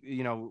then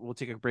we'll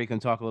take a break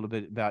and talk a little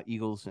bit about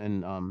Eagles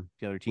and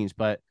the other teams.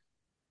 But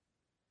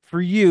for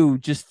you,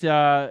 just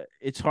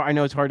it's hard. I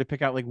know it's hard to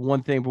pick out like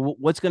one thing, but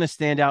what's going to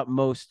stand out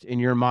most in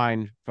your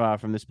mind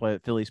from this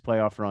Phillies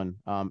playoff run,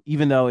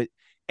 even though it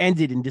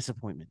ended in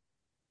disappointment?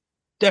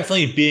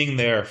 Definitely being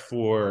there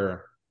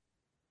for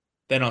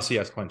the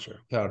NLCS clincher,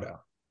 without a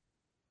doubt.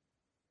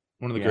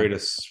 One of the Yeah,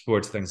 greatest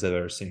sports things I've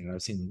ever seen.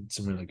 I've seen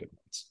some really good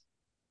ones.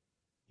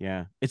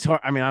 yeah, it's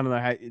hard. I mean, I don't know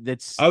how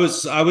that's I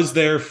was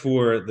there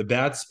for the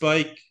bat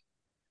spike, the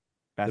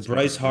that's like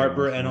Bryce it's very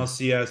Harper emotional.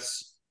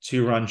 NLCS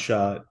 2-run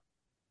shot,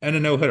 and a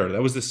no hitter.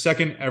 That was the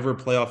second ever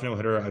playoff no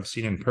hitter I've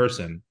seen in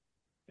person,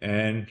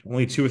 and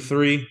only two or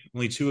three,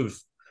 only two of.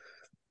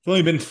 There's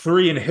only been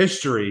three in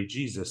history.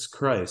 Jesus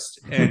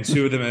Christ, and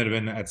two of them had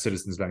been at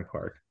Citizens Bank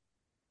Park.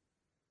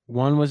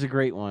 One was a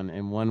great one,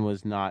 and one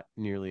was not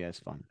nearly as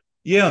fun.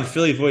 Yeah, on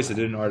Philly Voice, I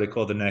did an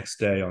article the next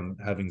day on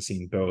having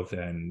seen both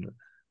and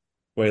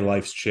way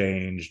life's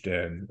changed,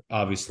 and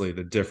obviously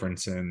the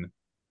difference in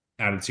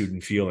attitude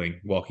and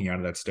feeling walking out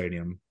of that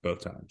stadium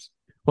both times.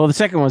 Well, the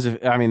second one's,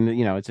 I mean,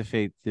 it's a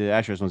fake. The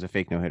Astros one's a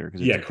fake no hitter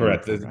because Yeah,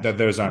 correct.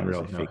 Those aren't it's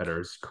real a no fake.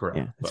 hitters. Correct.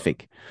 Yeah, it's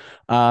fake.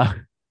 Uh,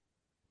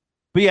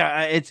 but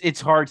yeah, it's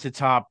hard to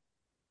top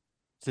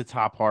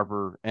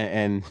Harper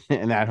and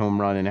that home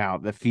run and how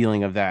the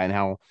feeling of that and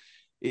how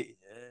it,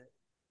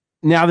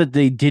 now that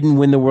they didn't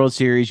win the World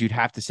Series, you'd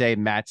have to say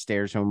Matt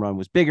Stairs' home run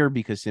was bigger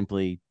because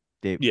simply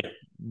they Yeah,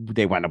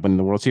 they wound up winning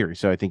the World Series.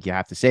 So I think you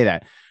have to say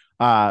that.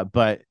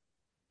 But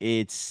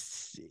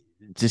it's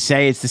to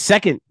say it's the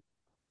second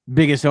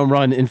biggest home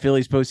run in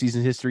Phillies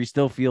postseason history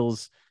still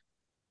feels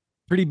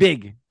pretty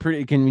big.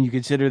 When you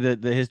consider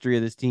the history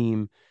of this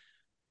team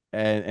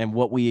and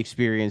what we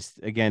experienced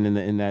again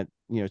in that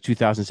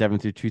 2007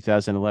 through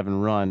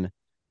 2011 run,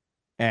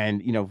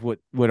 and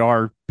what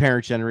our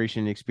parents'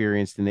 generation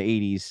experienced in the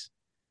 80s.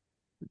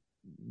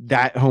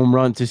 That home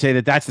run, to say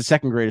that that's the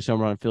second greatest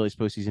home run in Phillies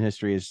postseason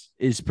history,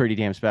 is pretty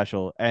damn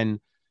special. And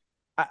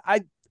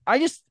I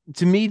just,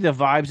 to me, the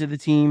vibes of the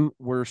team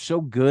were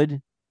so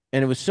good,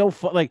 and it was so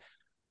fun. Like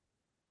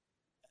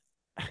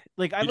I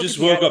You look at just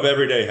woke up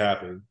every day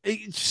happy.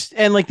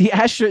 and like the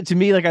Astro, to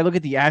me, like I look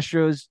at the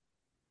Astros,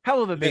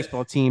 hell of a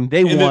baseball team.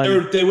 They And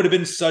won. they would have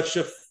been such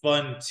a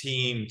fun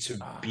team to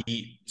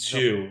beat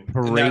too.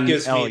 And that Parade.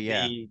 gives Oh me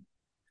yeah.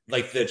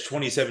 the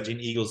 2017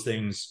 Eagles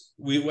things.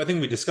 I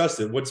think we discussed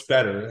it. What's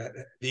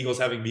better, the Eagles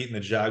having beaten the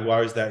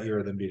Jaguars that year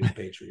or than beating the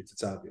Patriots?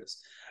 It's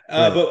obvious.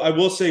 Right. But I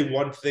will say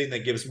one thing that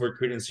gives more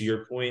credence to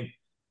your point.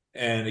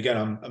 And again,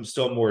 I'm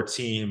still more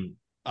team.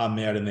 I'm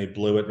mad and they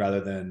blew it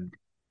rather than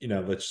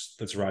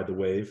let's ride the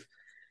wave.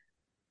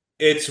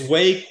 It's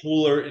way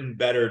cooler and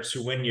better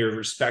to win your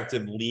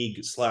respective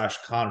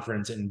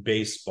league/conference in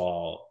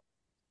baseball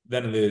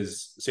than it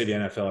is, say, the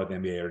NFL or the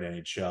NBA or the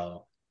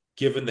NHL.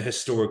 Given the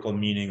historical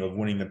meaning of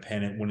winning the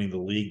pennant, winning the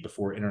league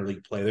before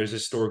interleague play, there's a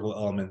historical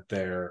element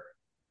there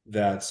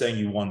that saying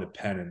you won the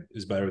pennant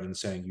is better than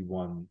saying you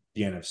won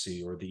the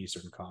NFC or the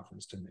Eastern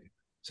Conference to me.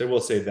 So I will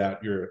say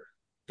that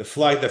the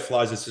flag that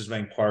flies at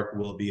Citibank Park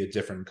will be a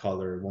different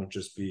color. It won't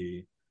just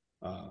be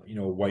a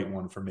white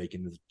one for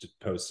making the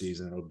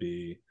postseason. It'll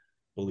be,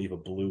 I believe, a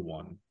blue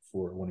one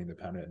for winning the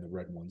pennant, and the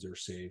red ones are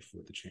safe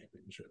with the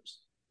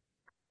championships.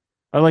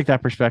 I like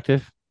that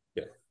perspective.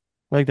 Yeah.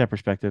 I like that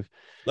perspective.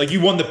 Like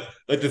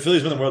the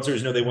Phillies won the World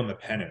Series. No, they won the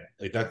pennant.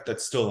 Like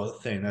that's still a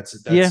thing. That's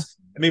Yeah.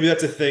 maybe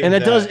that's a thing. And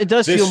it does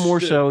feel this, more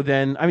so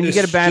than, I mean, you this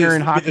get a banner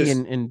in just hockey this,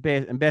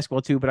 and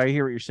basketball too, but I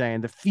hear what you're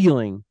saying. The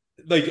feeling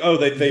they is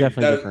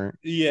definitely that different.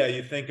 yeah.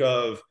 You think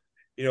of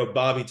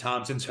Bobby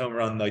Thompson's home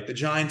run, like the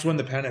Giants won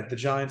the pennant. The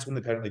Giants won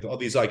the pennant. Like all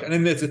these and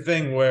then it's a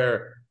thing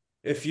where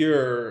if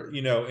you're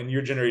in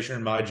your generation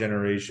and my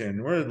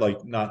generation, we're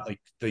like not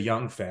like the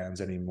young fans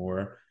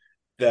anymore.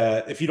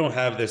 That if you don't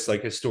have this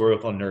like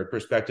historical nerd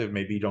perspective,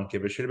 maybe you don't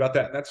give a shit about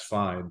that, and that's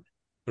fine.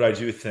 But I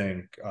do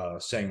think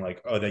saying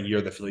like, "Oh, that year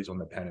the Phillies won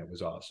the pennant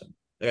was awesome."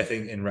 Like, I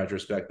think in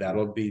retrospect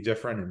that'll be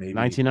different, and maybe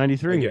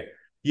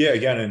 1993.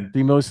 Again, and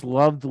the most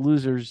loved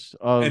losers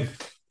in, of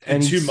in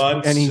any 2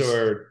 months any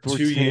or sports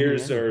 2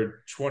 years standing.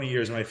 or 20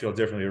 years, I might feel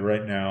differently.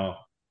 Right now,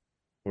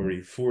 or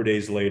 4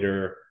 days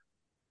later,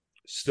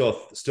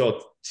 still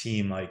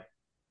team like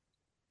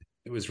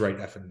it was right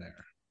effing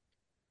there.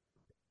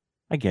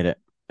 I get it.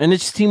 And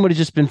this team would have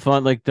just been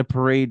fun. Like the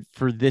parade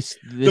for The this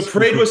parade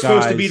group of was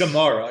supposed to be guys.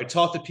 tomorrow. I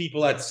talked to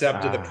people at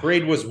SEPTA. The Ah,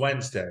 parade was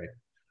Wednesday.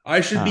 I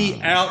should be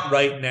ah, out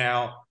right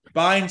now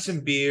buying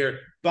some beer,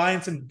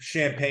 buying some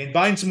champagne,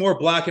 buying some more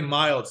Black and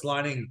Milds,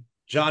 lining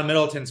John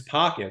Middleton's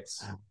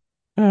pockets.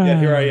 Yet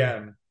here I ah.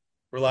 am,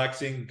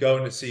 relaxing,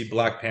 going to see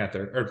Black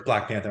Panther or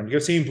Black Panther. I'm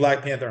going seeing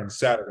Black Panther on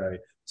Saturday,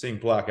 seeing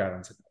Black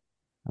Adam tonight.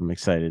 I'm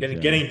excited.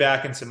 Getting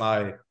back into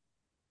my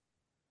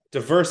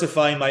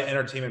diversifying my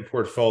entertainment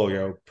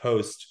portfolio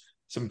post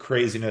some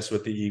craziness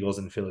with the Eagles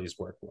and Phillies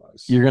work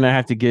wise. You're gonna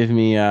have to give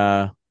me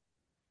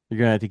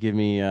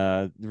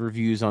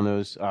reviews on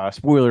those,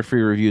 spoiler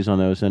free reviews on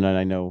those, and then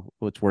I know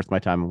what's worth my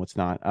time and what's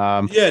not.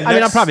 Yeah, I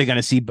mean, I'm probably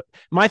gonna see, but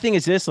my thing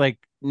is this: like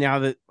now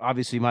that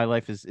obviously my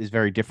life is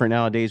very different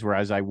nowadays,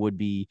 whereas I would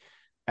be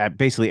at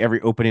basically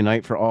every opening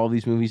night for all of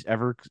these movies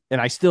ever,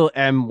 and I still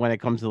am when it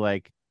comes to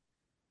like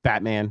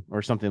Batman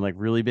or something like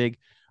really big.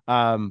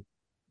 Um,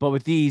 but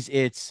with these,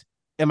 it's,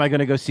 am I going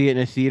to go see it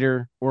in a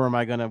theater, or am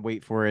I going to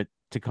wait for it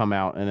to come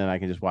out and then I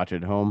can just watch it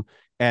at home?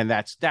 And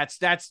that's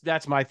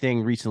my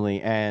thing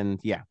recently. And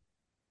yeah,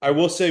 I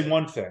will say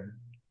one thing.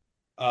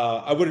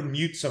 I would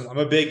mute some. I'm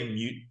a big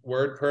mute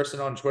word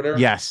person on Twitter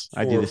yes,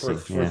 I do the same.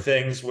 for Yeah,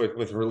 things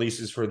with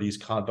releases for these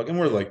comic book, and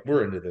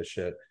we're into this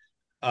shit.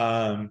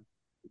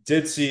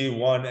 Did see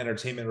one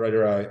entertainment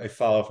writer I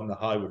follow from the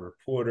Hollywood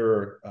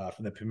Reporter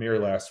from the premiere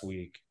last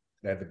week.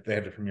 They had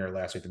the premiere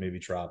last week. The movie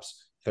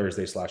drops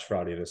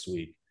Thursday/Friday this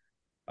week.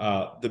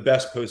 The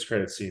best post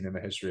credit scene in the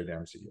history of the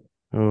MCU.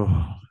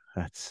 oh,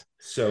 that's,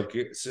 So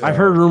I've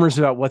heard rumors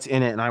about what's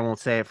in it, and I won't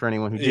say it for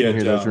anyone who yeah, didn't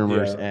hear those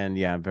rumors. yeah, And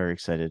yeah, I'm very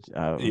excited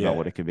about yeah.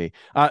 what it could be.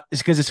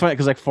 It's because it's funny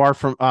because like Far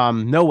From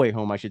No Way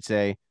Home, I should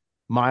say,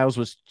 Miles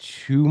was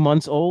 2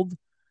 months old,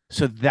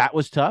 so that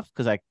was tough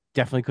because I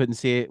definitely couldn't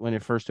see it when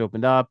it first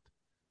opened up.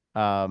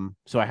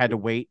 So I had to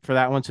wait for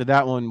that one. So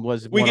that one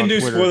was We one can on do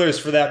Twitter. spoilers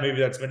for that movie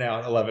that's been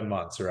out 11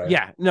 months, right?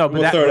 Yeah, no,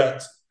 but We'll throw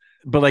but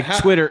that. like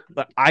Twitter,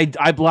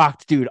 I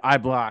blocked, dude. I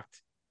blocked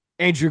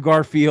Andrew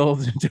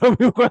Garfield,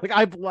 like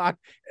I blocked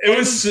It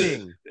was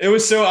anything. it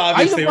was so I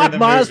obvious even they were in blocked the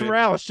Miles movie.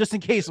 Morales just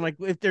in case. I'm like,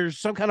 if there's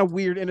some kind of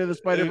weird Into the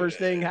Spider Verse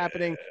thing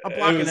happening, I'm It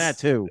blocking that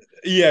was too.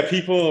 yeah,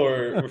 people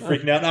were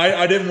freaking out. And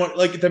I didn't want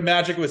like the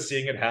magic was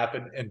seeing it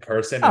happen in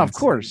person Oh, and of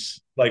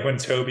course. like when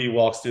Toby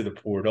walks through the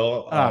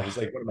portal, it was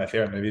like one of my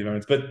favorite movie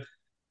moments. But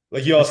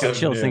Like you I just got also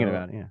chills thinking knew.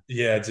 about it.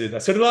 Yeah,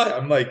 dude. So did I.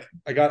 I'm like,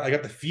 I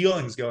got the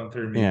feelings going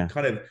through me. You Yeah.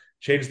 kind of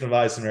changed the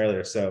vibes from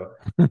earlier. So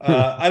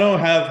Yeah. I don't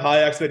have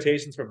high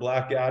expectations for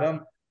Black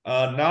Adam.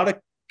 Not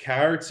a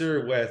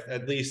character with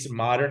at least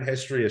modern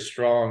history, a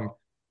strong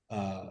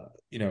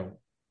you know,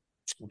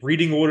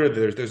 reading order.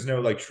 There's no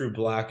like true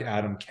Black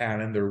Adam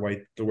canon the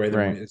way there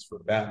Right. is for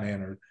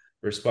Batman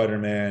or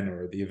Spider-Man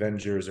or the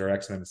Avengers or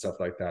X-Men and stuff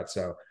like that.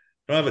 So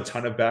I don't have a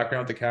ton of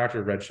background with the character.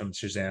 I've read some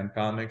Shazam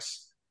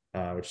comics,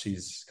 which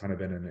he's kind of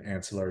been an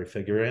ancillary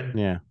figure in.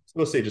 Yeah. So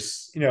we'll say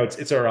just,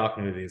 it's a rock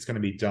movie. It's gonna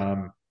be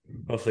dumb,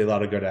 hopefully a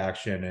lot of good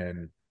action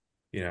and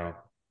you know,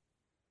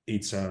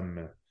 eat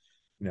some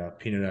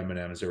peanut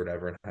M&Ms or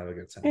whatever and have a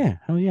good time. Yeah.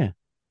 Hell yeah.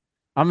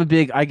 I'm a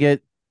big.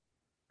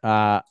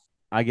 Uh,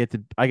 I get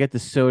the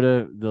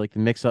soda, the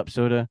mix up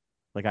soda.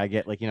 Like I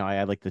get I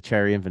add like the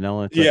cherry and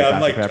vanilla to like a Yeah,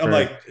 Dr Pepper.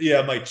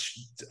 I'm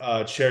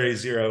like cherry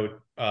zero,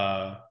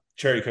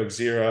 cherry Coke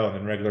zero, and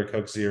then regular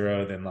Coke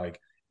zero, then like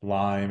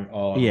lime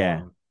all in Yeah,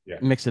 one. Yeah,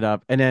 mix it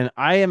up, and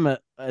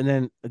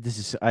then this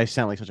is I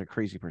sound like such a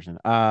crazy person.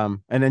 And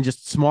then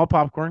just small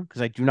popcorn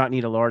because I do not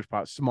need a large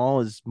pot. Small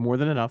is more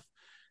than enough,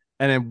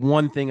 and then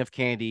one thing of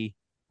candy,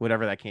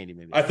 whatever that candy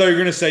may be. I thought you were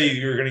gonna say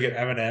you were gonna get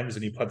M&Ms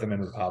and you put them in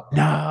with popcorn.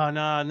 No,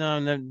 no, no,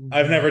 no.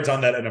 I've never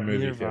done that in a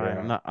movie Neither have I.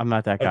 theater. I'm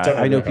not that I've guy. done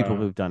I it know at people home.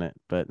 who've done it,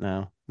 but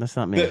no, that's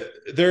not me.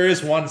 There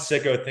is one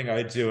sicko thing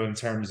I do in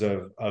terms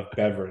of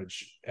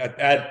beverage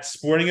at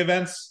sporting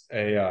events,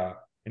 an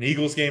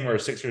Eagles game or a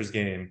Sixers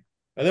game.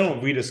 I don't know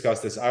if we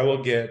discussed this. I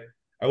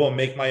will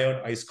make my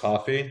own iced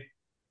coffee.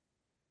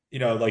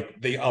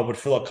 I would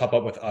fill a cup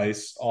up with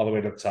ice all the way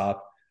to the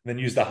top, and then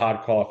use the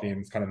hot coffee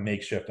and kind of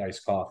makeshift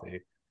iced coffee,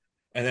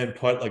 and then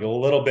put like a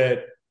little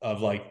bit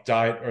of like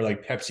diet or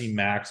like Pepsi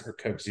Max or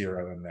Coke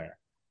Zero in there.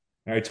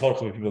 And I told a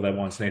couple of people that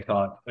once, and they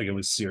thought like it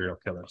was serial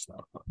killer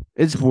stuff.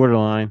 It's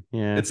borderline.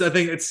 Yeah. I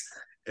think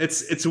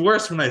it's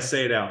worse when I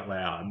say it out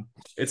loud.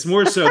 It's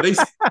more so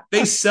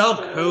they sell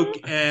Coke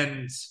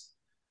and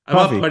I'm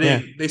not Coffee. Yeah.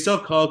 putting they sell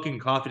Coke and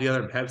coffee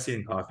together and Pepsi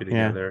and coffee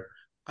Yeah. together.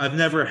 I've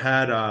never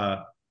had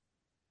I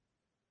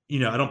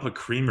don't put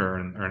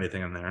creamer or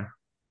anything in there.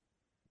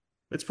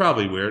 It's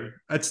probably weird.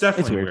 It's It's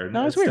definitely weird. weird.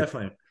 No, it's It's weird.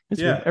 definitely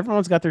It's weird. yeah.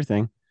 Everyone's got their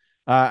thing.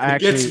 I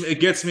actually, It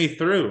gets me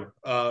through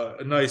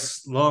a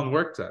nice long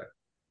work day.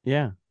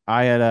 yeah.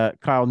 I had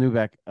Kyle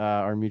Newbeck,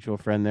 our mutual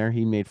friend there.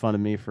 He made fun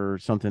of me for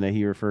something that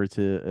he referred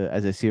to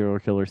as a serial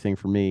killer thing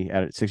for me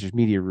at Sixers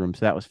media room.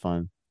 So that was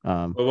fun.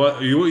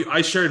 But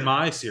I shared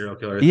my serial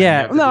killer thing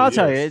Yeah. after No, the I'll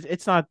tell you, years.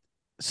 it's not.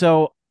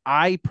 So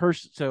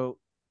so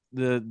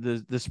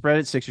the spread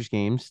at Sixers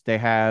games, they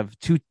have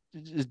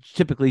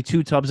typically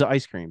two tubs of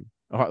ice cream,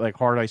 like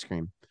hard ice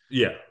cream.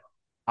 Yeah.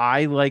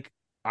 I like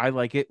I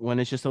like it when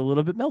it's just a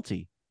little bit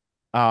melty.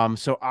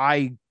 So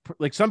I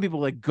like some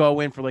people like go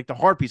in for like the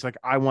hard piece. Like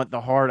I want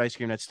the hard ice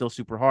cream that's still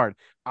super hard.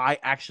 I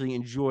actually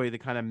enjoy the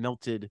kind of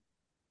melted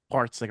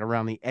parts like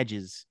around the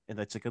edges, and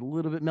that's like a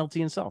little bit melty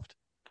and soft.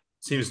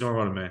 Seems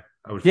normal to me.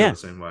 I would feel Yeah, the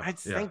same way. I Yeah.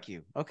 thank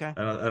you. Okay.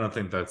 I don't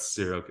think that's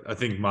serial. I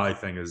think my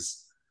thing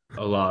is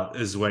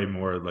way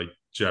more like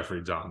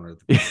Jeffrey Dahmer.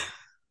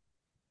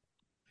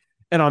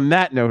 And on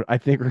that note, I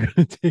think we're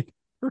gonna take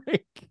a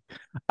break.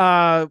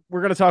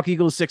 We're gonna talk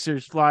Eagles,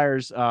 Sixers,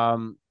 Flyers.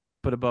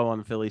 Put a bow on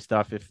the Philly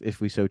stuff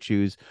if we so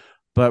choose.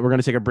 But we're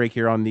gonna take a break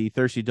here on the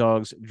Thirsty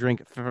Dogs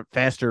Drink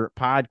Faster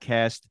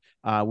podcast.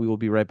 We will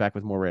be right back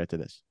with more right after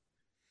this.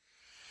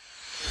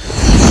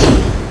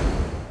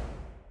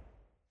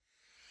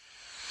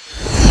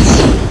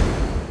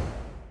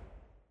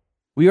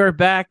 We are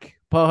back.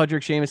 Paul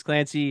Hudrick, Seamus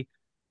Clancy.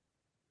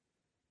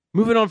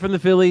 Moving on from the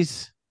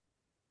Phillies,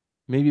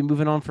 maybe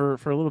moving on for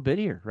a little bit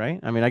here, right?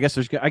 I mean, I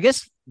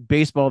guess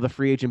baseball, the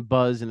free agent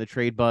buzz and the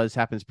trade buzz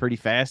happens pretty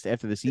fast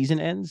after the season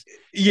ends.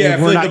 Yeah, I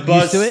feel we're like not the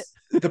used to buzz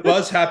it. the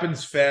buzz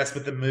happens fast,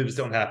 but the moves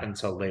don't happen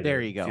until later.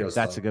 There you go.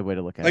 That's a good way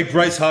to look at like it.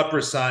 Bryce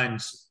Harper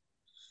signed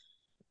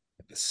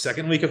the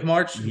second week of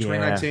March in Yeah,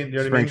 2019. You know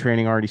what I spring mean?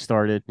 training already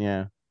started.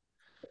 Yeah,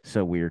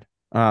 so weird.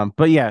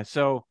 But yeah,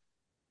 so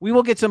we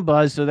will get some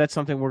buzz. So that's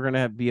something we're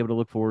gonna be able to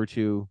look forward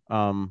to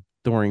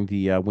during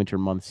the winter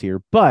months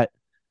here. But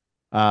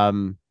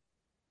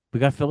we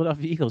got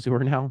Philadelphia Eagles who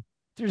are now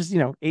there's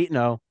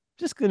 8-0,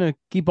 just gonna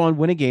keep on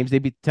winning games. They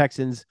beat the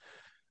Texans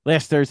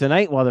last Thursday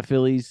night while the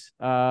Phillies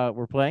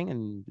were playing,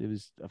 and it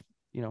was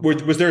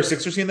Was there a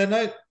Sixers game that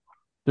night?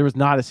 there was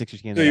not a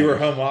Sixers game. So you were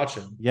home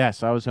watching.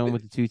 Yes, I was home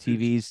with the two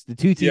TVs. The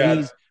two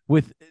TVs Yeah.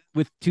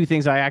 with two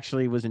things I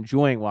actually was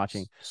enjoying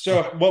watching.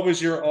 So what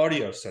was your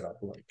audio setup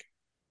like?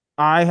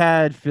 I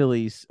had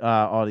Phillies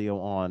audio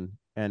on,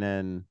 and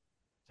then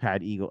I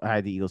had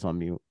the Eagles on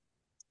mute.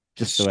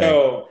 Just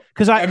so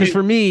because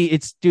for me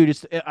it's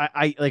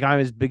I'm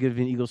as big of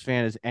an Eagles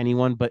fan as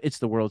anyone, but it's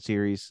the World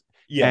Series,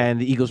 and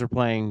the Eagles are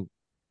playing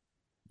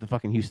the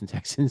fucking Houston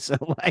Texans, so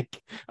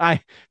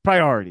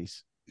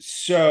priorities.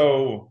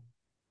 So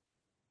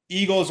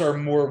Eagles are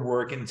more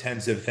work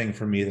intensive thing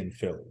for me than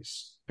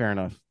Phillies. Fair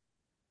enough.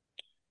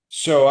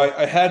 So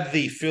I had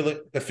the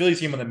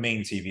Phillies game on the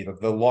main TV,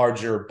 the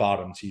larger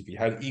bottom TV,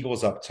 had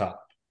Eagles up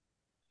top.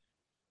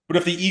 But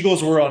if the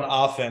Eagles were on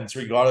offense,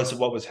 regardless of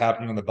what was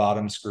happening on the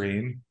bottom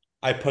screen,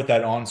 I put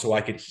that on so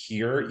I could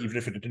hear, even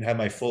if it didn't have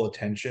my full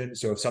attention.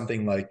 So if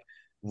something like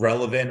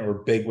relevant or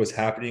big was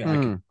happening, I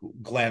could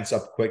glance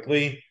up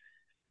quickly.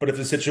 But if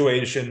the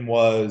situation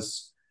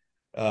was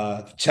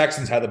the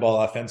Texans had the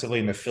ball offensively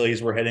and the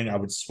Phillies were hitting, I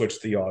would switch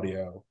the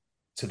audio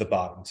to the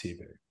bottom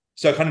TV.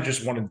 So I kind of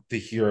just wanted to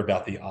hear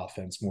about the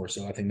offense more.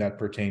 So I think that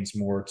pertains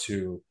more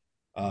to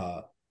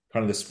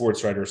kind of the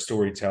sports writer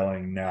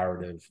storytelling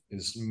narrative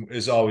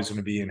is always going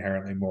to be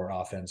inherently more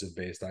offensive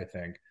based, I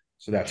think.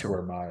 So that's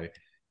Sure.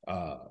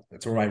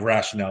 where my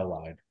rationale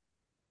lied.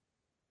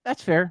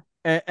 That's fair.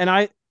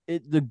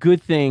 The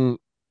good thing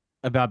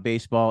about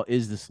baseball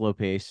is the slow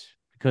pace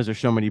because there's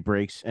so many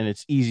breaks and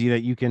it's easy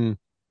that you can.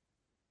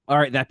 All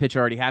right, that pitch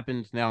already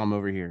happened. Now I'm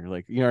over here.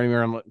 Like, you know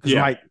what I mean? Because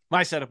Yeah.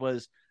 my setup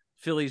was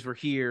Phillies were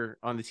here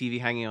on the TV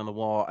hanging on the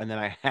wall, and then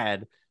I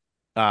had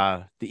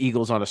the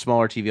Eagles on a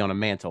smaller TV on a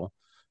mantle.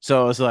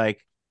 So it was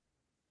like,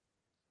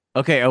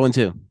 okay,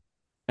 0-2.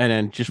 And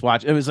then just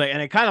watch. It was like,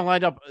 and it kind of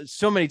lined up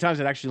so many times.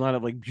 It actually lined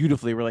up like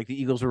beautifully. Where like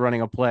the Eagles were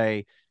running a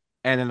play,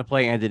 and then the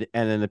play ended,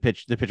 and then the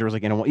pitcher was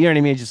like, you know what I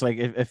mean? Just like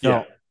it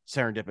felt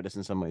serendipitous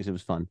in some ways. It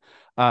was fun.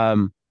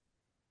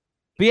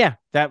 But yeah,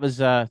 that was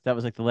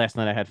like the last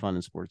night I had fun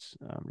in sports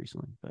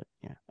recently. But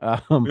yeah,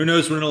 Who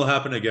knows when it'll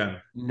happen again?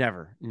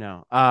 never,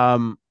 no.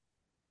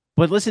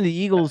 But listen, the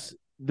Eagles,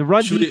 the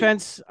run Should we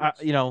defense,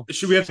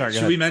 sorry,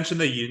 should we mention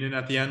the union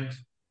at the end?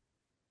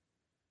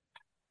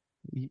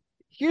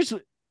 Here's do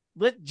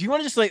you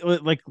want to just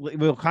like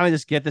we'll kind of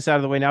just get this out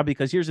of the way now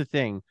because here's the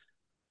thing.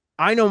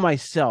 I know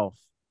myself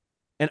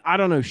and I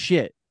don't know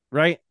shit,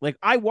 right? Like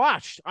I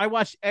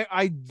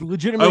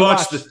legitimately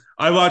watched.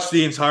 I watched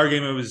the entire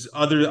game. It was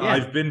Yeah.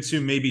 I've been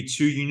to maybe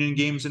 2 union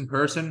games in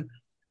person.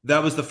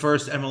 That was the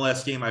first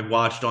MLS game I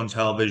watched on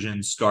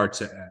television start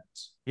to end.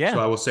 Yeah. So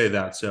I will say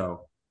that.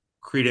 So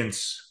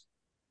credence,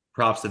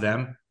 props to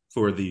them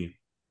for the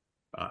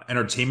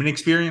entertainment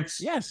experience.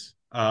 Yes.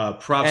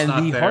 Props and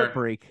not the there.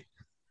 Heartbreak.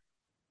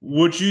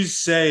 Would you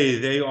say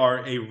they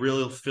are a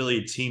real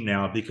Philly team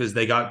now because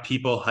they got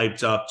people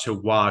hyped up to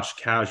watch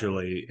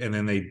casually and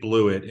then they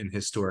blew it in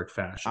historic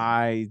fashion?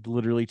 I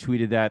literally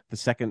tweeted that the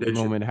second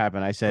moment it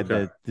happened. I said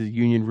that the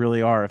Union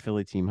really are a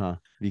Philly team, huh?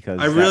 Because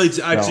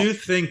I do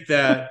think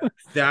that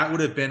that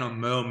would have been a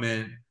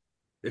moment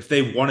if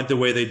they won it the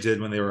way they did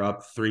when they were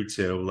up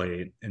 3-2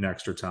 late in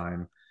extra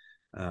time,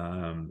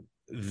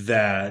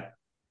 that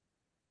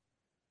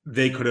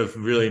they could have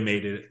really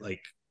made it like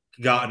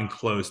gotten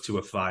close to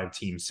a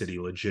 5-team city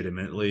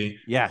legitimately.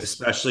 Yes.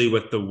 Especially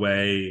with the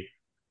way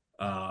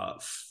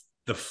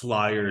the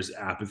Flyers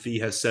apathy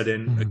has set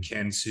in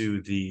akin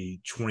to the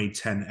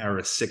 2010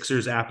 era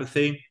Sixers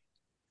apathy.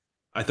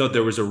 I thought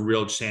there was a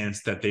real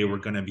chance that they were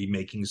going to be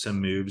making some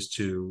moves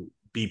to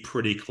be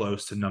pretty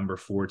close to number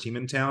 4 team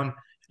in town.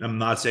 And I'm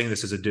not saying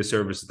this is a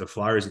disservice to the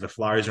Flyers. The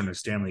Flyers are in a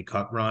Stanley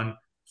Cup run.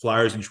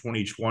 Flyers in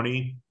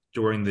 2020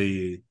 during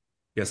the,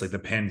 I guess, like the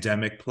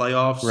pandemic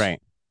playoffs. Right.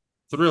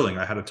 Thrilling.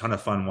 I had a ton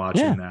of fun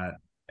watching that.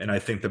 And I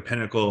think the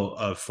pinnacle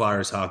of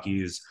Flyers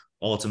hockey is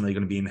ultimately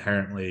going to be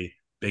inherently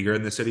bigger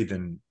in the city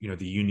than,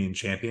 the Union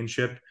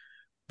Championship.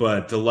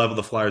 But the level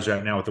the Flyers are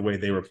at now with the way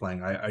they were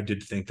playing, I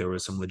did think there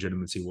was some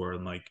legitimacy where,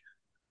 like,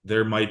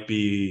 there might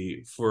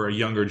be, for a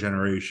younger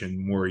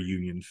generation, more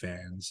Union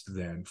fans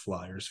than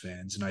Flyers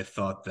fans. And I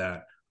thought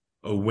that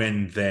a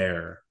win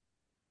there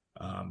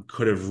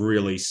could have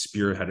really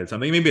spearheaded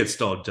something. Maybe it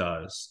still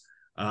does.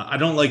 I'm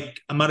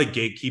not a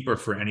gatekeeper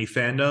for any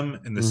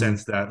fandom in the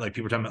sense that, like,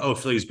 people are talking about, oh,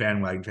 Phillies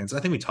bandwagon fans. I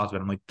think we talked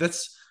about it. I'm like,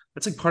 that's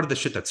like part of the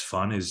shit that's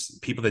fun is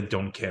people that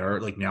don't care,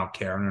 like, now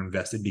care and are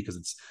invested because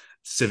it's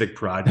civic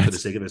pride for the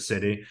sake of the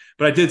city.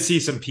 But I did see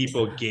some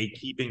people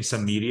gatekeeping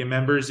some media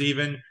members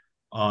even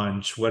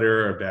on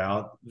Twitter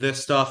about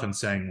this stuff and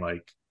saying,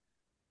 like,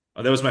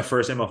 oh, that was my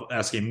first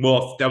MLS game.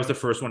 Well, that was the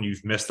first one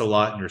you've missed a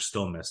lot and you're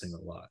still missing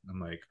a lot. I'm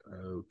like,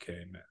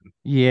 okay, man.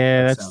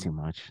 Yeah, that's too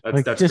much.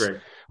 That's great.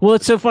 Well,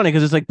 it's so funny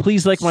because it's like,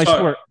 please like my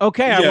sport.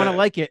 Okay, yeah. I want to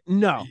like it.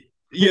 No.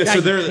 Yeah,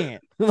 so they're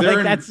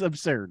that's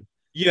absurd.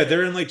 Yeah,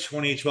 they're in like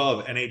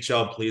 2012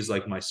 NHL please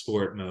like my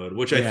sport mode,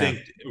 which I think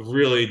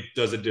really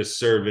does a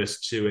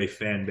disservice to a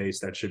fan base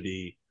that should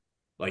be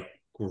like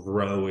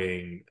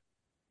growing.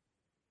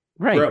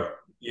 Right.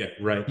 Yeah,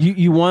 right.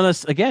 You want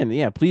us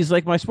again, please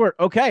like my sport.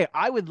 Okay,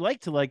 I would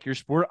like to like your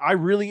sport. I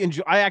really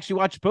enjoy. I actually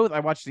watched both.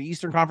 I watched the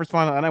Eastern Conference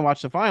Final and I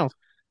watched the finals,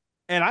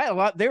 and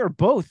they were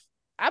both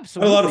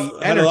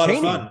absolutely entertaining. I had a lot of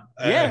fun.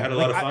 Yeah, I had a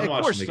lot of fun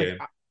watching the game.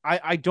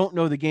 I don't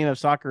know the game of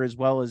soccer as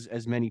well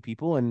as many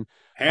people, and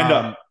hand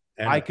up.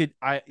 I could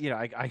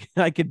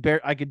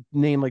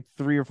name like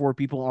 3 or 4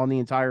 people on the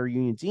entire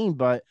Union team,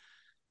 but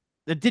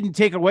that didn't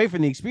take away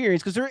from the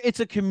experience because it's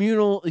a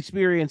communal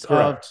experience.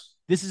 Correct. Of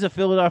this is a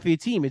Philadelphia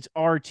team. It's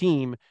our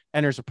team,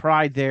 and there's a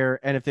pride there.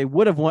 And if they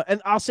would have won,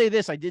 and I'll say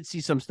this, I did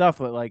see some stuff,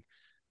 but like,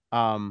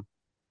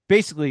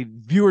 basically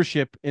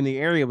viewership in the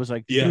area was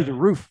like through the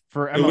roof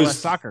for MLS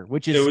soccer,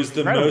 which is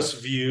incredible. The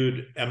most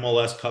viewed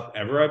MLS Cup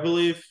ever, I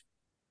believe.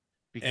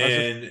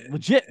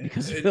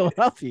 Because of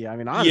Philadelphia. I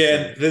mean, honestly.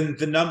 Yeah,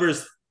 the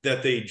numbers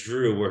that they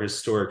drew were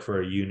historic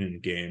for a Union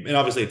game, and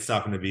obviously it's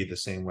not going to be the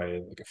same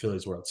way like a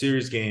Phillies World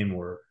Series game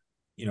or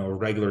a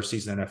regular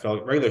season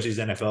NFL. Regular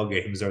season NFL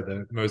games are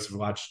the most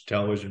watched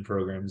television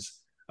programs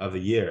of the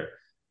year.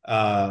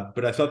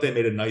 But I thought they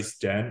made a nice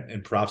dent,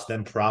 and props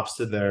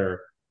to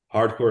their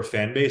hardcore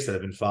fan base that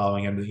have been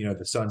following him.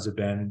 The Sons of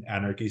Ben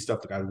Anarchy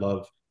stuff. Like I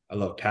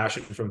love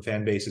passion from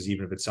fan bases,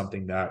 even if it's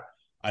something that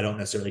I don't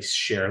necessarily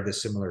share the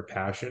similar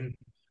passion.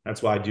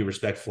 That's why I do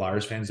respect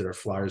Flyers fans that are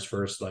Flyers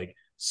first, like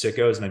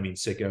sickos, and I mean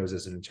sickos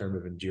as in term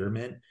of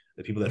endearment,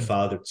 the people that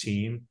follow their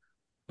team.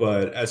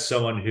 But as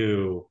someone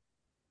who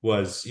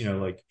was,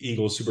 like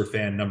Eagles super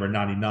fan number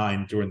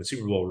 99 during the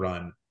Super Bowl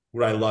run,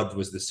 what I loved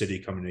was the city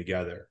coming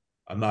together.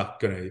 I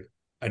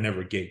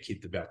never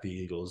gatekeep the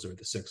Eagles or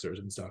the Sixers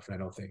and stuff. And I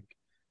don't think,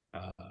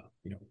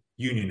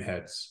 union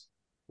heads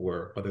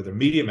were, whether they're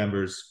media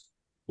members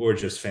or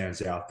just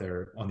fans out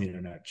there on the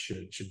internet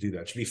should do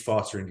that. Should be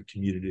fostering the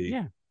community.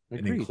 Yeah.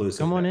 And inclusiveness.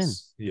 Come on in.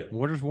 Yeah.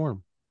 Water's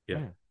warm.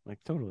 Yeah. Like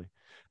totally.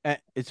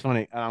 It's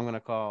funny. I'm going to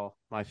call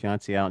my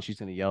fiance out and she's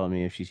going to yell at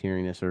me if she's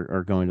hearing this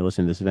or going to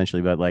listen to this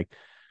eventually. But like,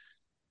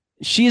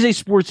 she's a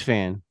sports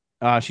fan.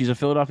 She's a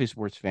Philadelphia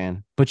sports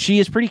fan, but she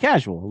is pretty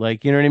casual.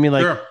 Like, you know what I mean?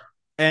 Like, sure.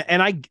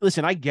 and I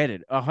listen, I get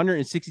it.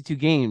 162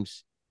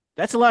 games.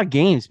 That's a lot of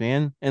games,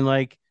 man. And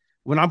like,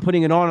 when I'm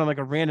putting it on like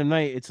a random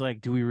night, it's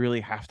like, do we really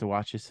have to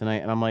watch this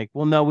tonight? And I'm like,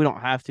 well, no, we don't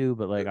have to,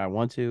 but like, I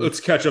want to. Let's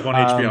catch up on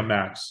HBO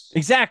Max.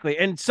 Exactly.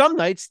 And some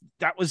nights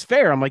that was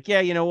fair. I'm like, yeah,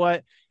 you know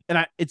what?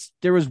 And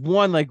there was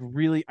one like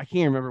really, I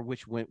can't remember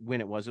which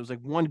win it was. It was like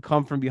one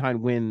come from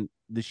behind win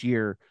this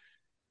year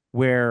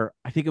where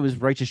I think it was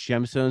Righteous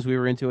Gemstones we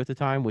were into at the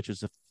time, which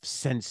was a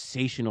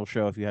sensational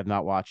show. If you have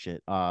not watched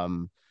it,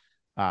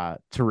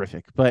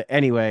 terrific. But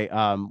anyway,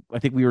 I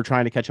think we were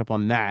trying to catch up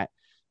on that.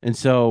 And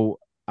so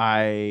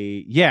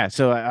I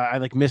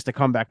like missed a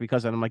comeback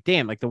because I'm like,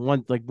 damn, like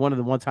one of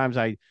the one times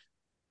I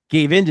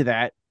gave into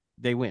that,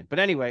 they win. But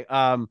anyway,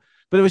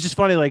 but it was just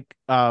funny, like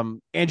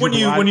Andrew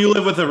when you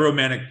live with a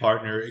romantic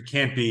partner, it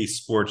can't be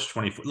sports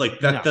 24. Like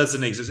that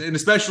doesn't exist. And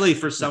especially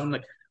for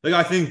someone like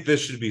I think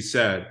this should be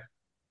said.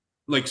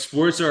 Like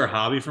sports are a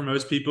hobby for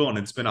most people, and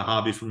it's been a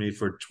hobby for me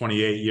for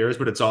 28 years,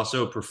 but it's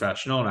also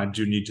professional, and I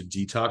do need to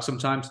detox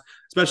sometimes,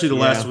 especially the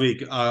last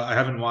week. I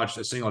haven't watched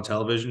a single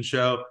television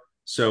show.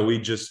 So we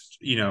just,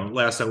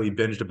 last night we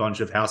binged a bunch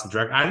of House of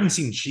Dragon. I haven't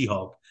seen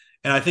She-Hulk.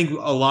 And I think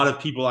a lot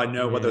of people I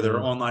know, whether they're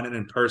online and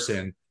in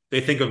person,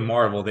 they think of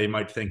Marvel, they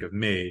might think of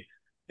me.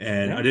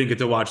 And I didn't get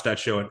to watch that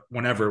show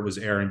whenever it was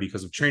airing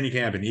because of training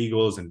camp and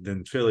Eagles and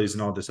then Phillies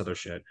and all this other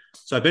shit.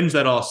 So I binged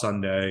that all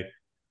Sunday,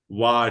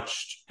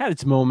 watched. Had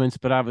its moments,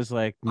 but I was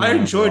like, I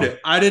enjoyed it.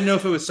 I didn't know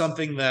if it was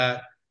something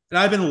that, and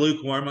I've been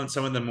lukewarm on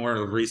some of the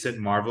more recent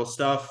Marvel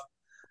stuff.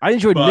 I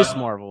enjoyed Miss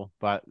Marvel,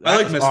 but I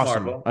like Miss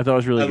Marvel. I thought it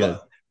was really good.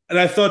 And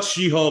I thought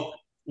She-Hulk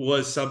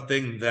was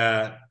something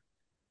that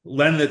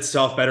lended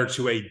itself better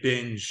to a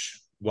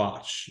binge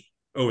watch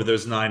over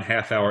those 9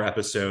 half-hour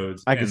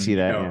episodes. I can see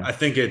that. I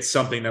think it's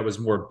something that was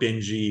more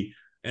bingey,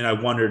 and I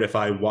wondered if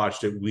I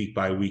watched it week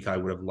by week, I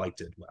would have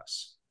liked it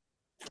less.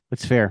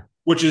 That's fair.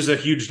 Which is a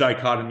huge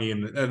dichotomy.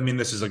 And I mean,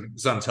 this is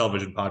it's on a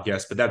television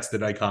podcast, but that's the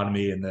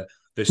dichotomy and the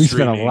we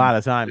spent a lot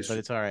of time, but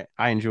it's all right.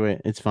 I enjoy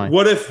it. It's fine.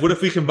 What if we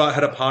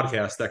had a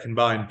podcast that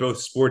combined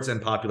both sports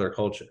and popular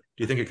culture?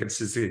 Do you think it could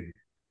succeed?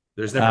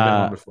 There's never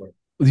been one before.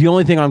 The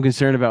only thing I'm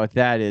concerned about with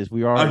that is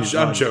we already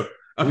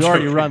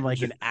already run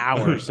like an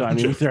hour. So I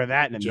mean, we throw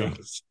that in the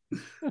mix.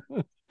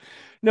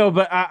 No,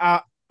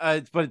 but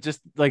but just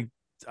like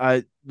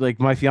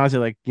my fiance,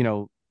 like,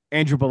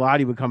 Andrew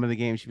Bellotti would come in the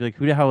game. She'd be like,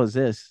 who the hell is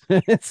this?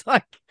 It's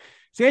like,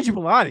 it's Andrew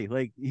Bellotti.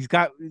 Like, he's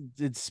got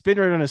it's spin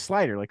right on a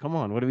slider. Like, come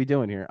on, what are we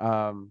doing here?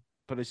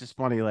 But it's just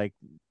funny, like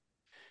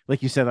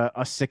you said,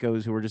 us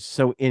sickos who are just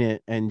so in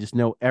it and just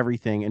know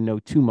everything and know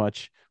too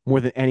much, more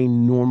than any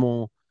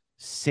normal,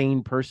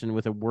 sane person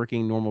with a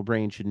working normal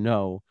brain should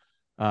know.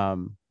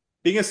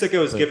 Being a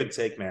sicko is give and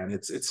take, man.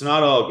 It's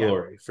not all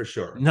glory, for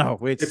sure. No,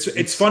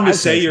 it's fun to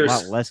say a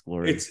lot less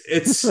glory.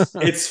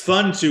 It's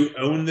fun to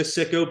own the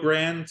sicko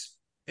brand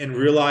and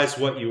realize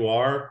what you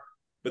are,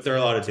 but there are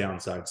a lot of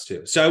downsides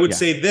too. So I would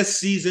say this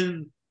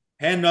season,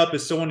 hand up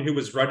as someone who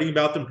was writing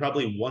about them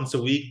probably once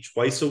a week,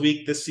 twice a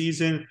week this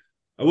season.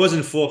 I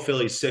wasn't full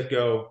Philly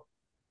sicko.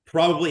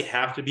 Probably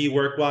have to be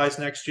work-wise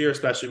next year,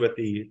 especially with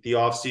the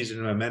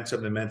off-season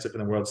momentum in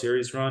the World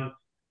Series run.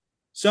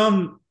 So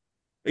I'm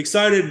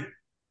excited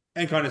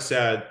and kind of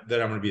sad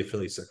that I'm going to be a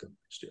Philly sicko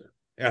next year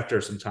after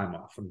some time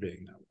off from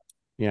being that way.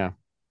 Yeah.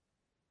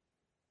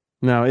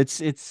 No, it's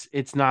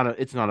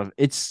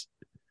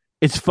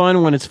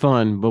fun when it's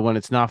fun, but when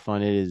it's not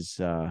fun, it's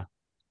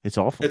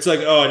awful. It's like,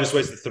 I just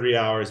wasted 3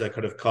 hours. I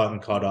could have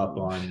caught up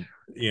on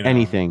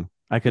anything.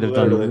 I could have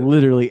done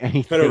literally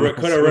anything.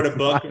 Could have read a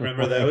book.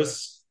 Remember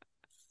those?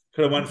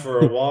 Could have went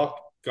for a walk,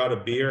 got a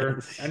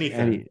beer,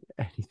 anything.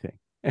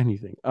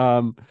 Anything.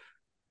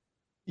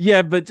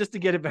 Yeah, but just to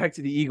get it back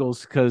to the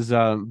Eagles, because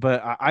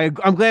but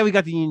I'm glad we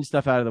got the Union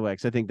stuff out of the way,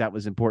 because I think that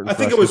was important. I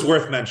think it was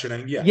worth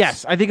mentioning.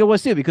 Yes, I think it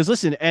was too, because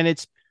listen, and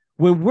it's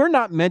when we're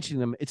not mentioning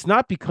them, it's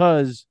not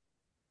because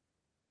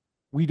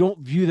we don't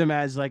view them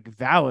as like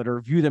valid or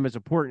view them as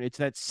important. It's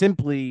that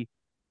simply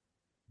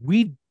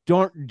we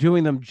don't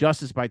doing them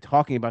justice by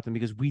talking about them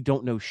because we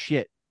don't know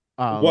shit.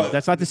 What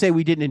That's not to say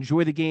we didn't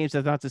enjoy the games.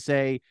 That's not to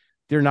say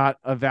they're not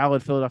a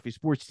valid Philadelphia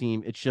sports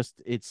team. It's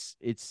just it's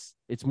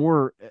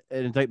more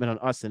an indictment on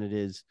us than it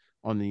is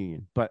on the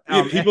Union. But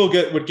people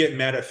would get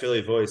mad at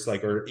Philly Voice,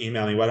 like, or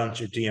email me, why don't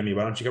you DM me?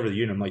 Why don't you cover the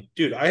Union? I'm like,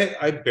 dude,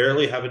 I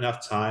barely have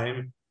enough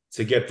time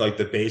to get like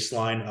the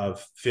baseline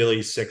of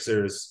Philly,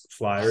 Sixers,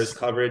 Flyers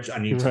coverage. I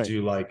need to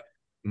do like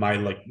my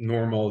like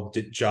normal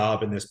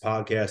job in this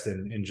podcast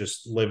and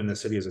just live in the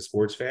city as a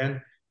sports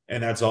fan.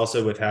 And that's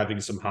also with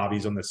having some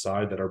hobbies on the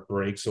side that are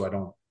breaks, so I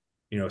don't,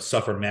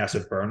 suffer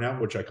massive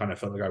burnout, which I kind of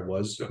felt like I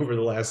was over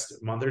the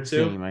last month or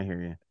two. Same, I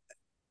hear you.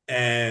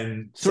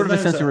 And sort of a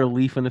sense of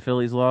relief when the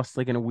Phillies lost,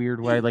 like in a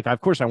weird way. Like, of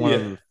course, I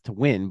wanted them to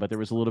win, but there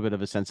was a little bit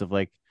of a sense of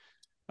like,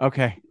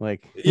 okay,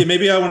 like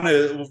maybe I want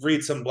to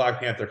read some Black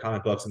Panther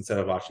comic books instead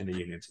of watching the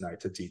Union tonight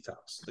to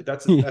detox. Like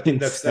I think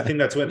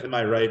that's within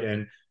my right,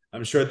 and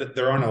I'm sure that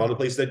there aren't a lot of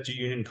places that do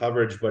Union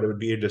coverage, but it would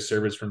be a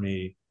disservice for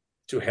me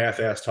to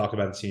half-ass talk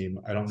about a team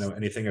I don't know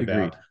anything about,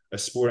 Agreed. A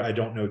sport I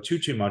don't know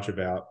too much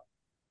about.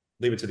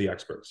 Leave it to the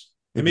experts.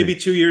 And maybe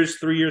 2 years,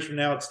 3 years from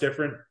now, it's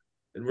different.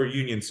 And we're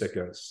Union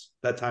sickos.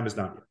 That time is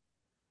not yet.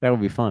 That would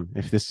be fun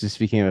if this just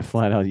became a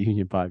flat out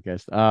Union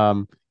podcast.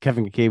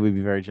 Kevin McKay would be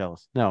very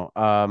jealous. No.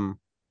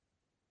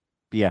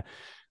 Yeah.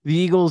 The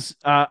Eagles,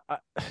 I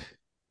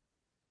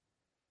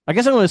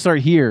guess I'm going to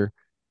start here.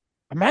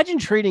 Imagine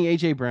trading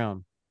AJ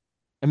Brown.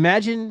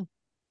 Imagine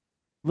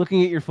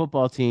looking at your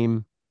football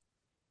team,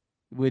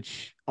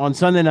 which on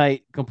Sunday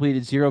night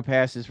completed 0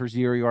 passes for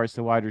 0 yards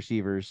to wide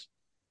receivers,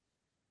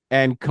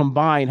 and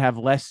combined have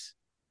less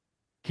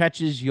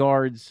catches,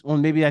 yards. Well,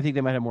 maybe I think they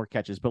might have more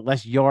catches, but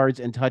less yards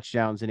and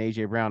touchdowns than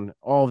AJ Brown,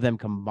 all of them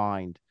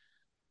combined.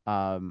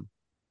 Imagine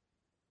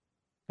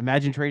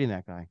trading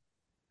that guy.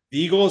 The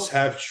Eagles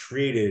have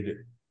traded,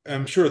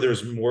 I'm sure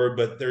there's more,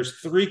 but there's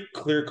 3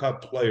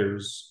 clear-cut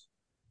players,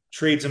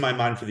 trades in my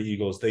mind for the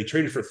Eagles. They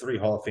traded for 3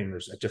 Hall of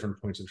Famers at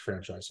different points in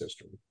franchise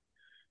history.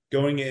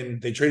 Going in,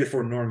 they traded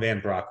for Norm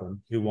Van Brocklin,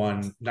 who won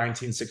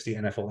 1960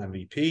 NFL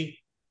MVP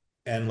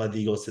and led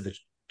the Eagles to the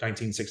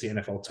 1960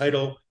 NFL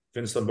title,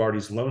 Vince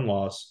Lombardi's lone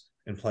loss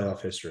in playoff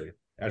history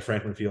at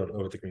Franklin Field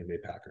over the Green Bay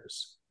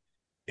Packers.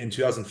 In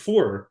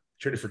 2004,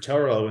 traded for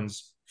Taylor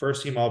Owens,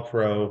 first-team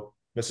All-Pro,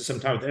 misses some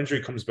time with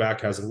injury, comes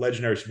back, has a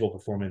legendary Super Bowl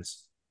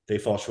performance. They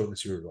fall short in the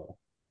Super Bowl.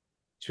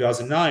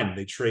 2009,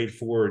 they trade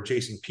for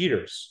Jason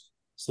Peters,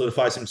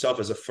 solidifies himself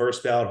as a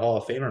first-ballot Hall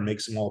of Famer,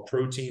 makes some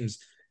All-Pro teams,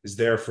 is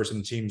there for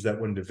some teams that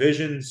win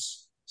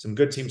divisions, some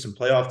good teams, some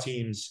playoff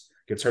teams,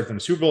 gets hurt in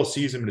the Super Bowl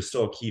season, but is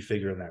still a key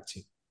figure in that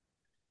team.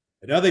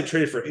 And now they've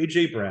traded for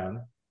A.J.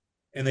 Brown,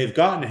 and they've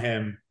gotten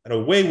him at a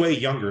way, way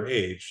younger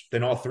age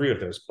than all 3 of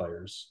those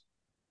players.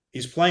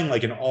 He's playing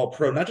like an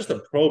all-pro, not just a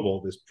Pro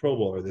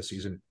Bowler this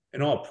season,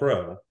 an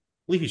all-pro. I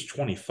believe he's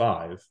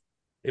 25.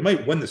 They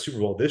might win the Super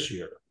Bowl this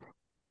year.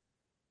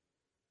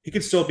 He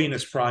could still be in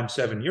his prime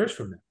 7 years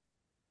from now.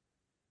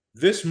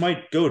 This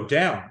might go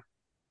down.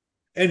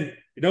 And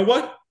you know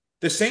what?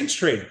 The Saints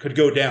trade could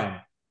go down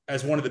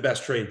as one of the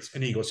best trades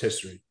in Eagles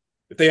history.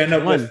 If they end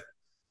up with...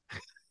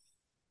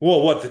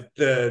 Well, what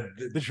the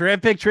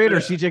draft pick trade or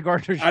CJ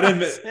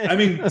Gardner-Johnson? I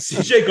mean,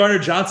 CJ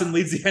Gardner-Johnson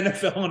leads the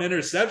NFL in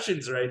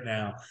interceptions right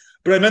now.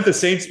 But I meant the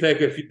Saints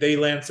pick. If they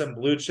land some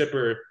blue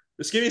chipper,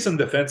 just give me some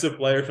defensive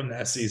player from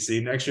the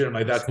SEC next year. I'm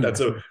like, that's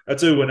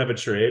a win of a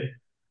trade.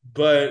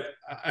 But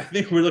I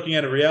think we're looking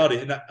at a reality,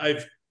 and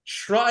I've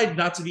tried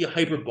not to be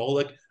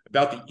hyperbolic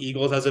about the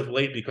Eagles as of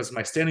late because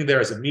my standing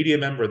there as a media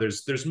member,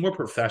 there's more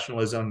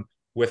professionalism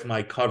with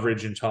my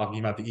coverage and talking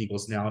about the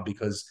Eagles now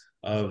because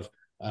of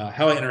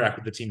how I interact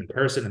with the team in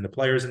person and the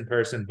players in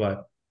person.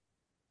 But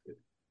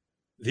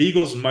the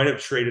Eagles might have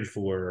traded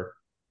for,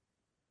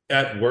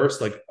 at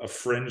worst, like a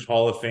fringe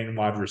Hall of Fame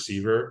wide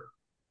receiver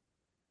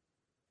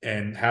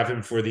and have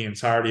him for the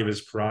entirety of his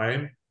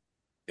prime.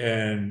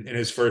 And in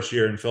his first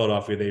year in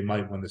Philadelphia, they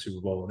might win the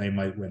Super Bowl and they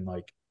might win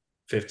like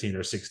 15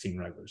 or 16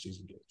 regular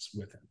season games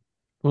with him.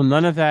 Well,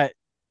 none of that.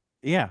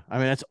 Yeah. I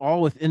mean, that's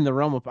all within the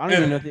realm of, I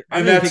don't even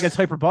think that's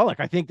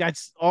hyperbolic. I think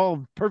that's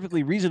all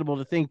perfectly reasonable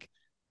to think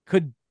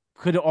could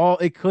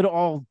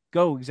all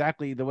go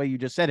exactly the way you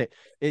just said it.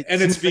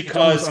 It's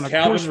because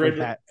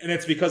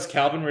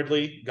Calvin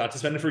Ridley got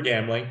suspended for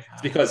gambling.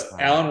 It's because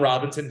Allen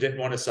Robinson didn't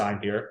want to sign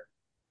here.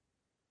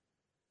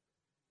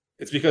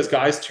 It's because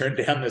guys turned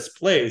down this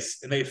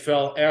place and they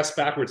fell ass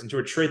backwards into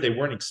a trade they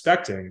weren't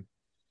expecting.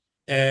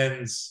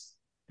 And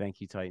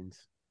thank you, Titans.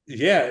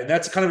 Yeah, and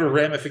that's kind of a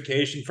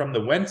ramification from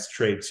the Wentz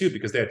trade too,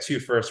 because they had 2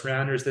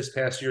 first-rounders this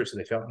past year, so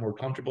they felt more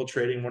comfortable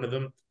trading one of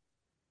them.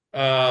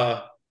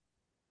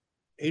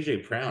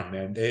 AJ Brown,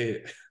 man,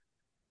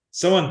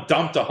 someone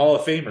dumped a Hall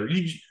of Famer.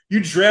 You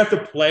draft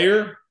a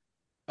player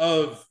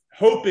of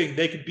hoping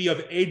they could be of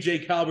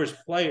AJ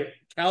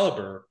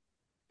caliber,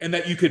 and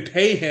that you could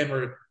pay him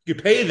or you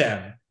pay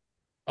them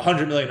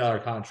 $100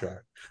 million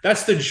contract.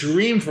 That's the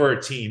dream for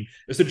a team,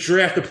 is to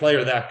draft a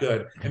player that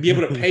good and be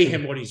able to pay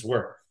him what he's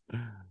worth.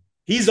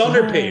 He's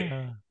underpaid.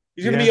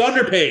 He's going to be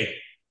underpaid.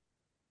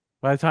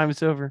 By the time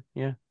it's over.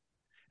 Yeah.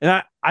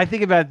 And I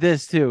think about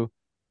this too.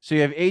 So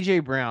you have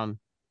AJ Brown,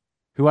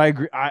 who I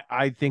agree.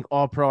 I think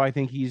all pro. I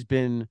think he's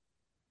been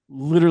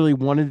literally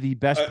one of the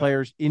best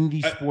players in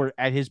the sport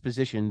at his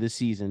position this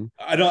season.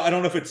 I don't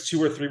know if it's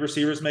 2 or 3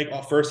 receivers make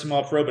first team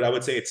all pro, but I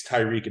would say it's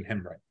Tyreek and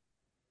him, right?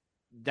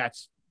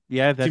 That's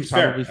seems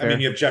probably fair. I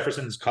mean, you have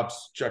Jefferson's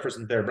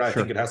there, but I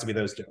think it has to be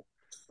those two.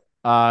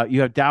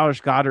 You have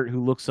Dallas Goedert,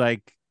 who looks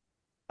like,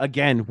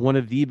 again, one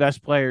of the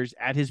best players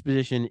at his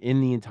position in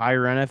the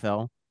entire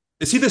NFL.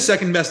 Is he the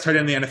second best tight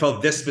end in the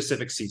NFL this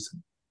specific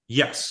season?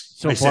 Yes.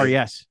 So far,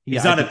 yes.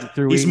 He's not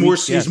he's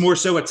more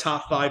so a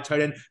top 5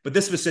 tight end, but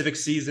this specific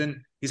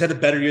season, he's had a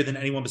better year than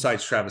anyone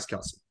besides Travis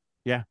Kelce.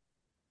 Yeah.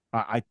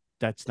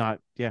 That's not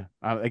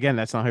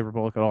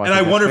hyperbolic at all. And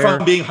I wonder if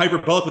I'm being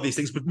hyperbolic with these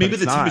things, but maybe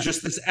the team is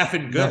just this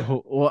effing good.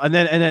 No. Well, and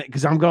then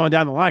because I'm going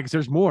down the line because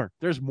there's more.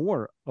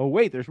 Oh,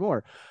 wait, there's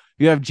more.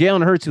 You have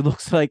Jalen Hurts, who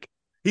looks like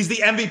he's the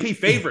MVP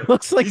favorite.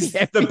 Looks like he's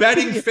the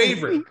betting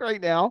favorite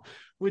right now,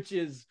 which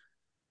is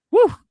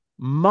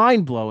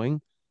mind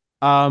blowing.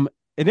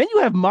 And then you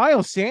have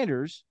Miles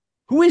Sanders,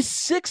 who is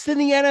 6th in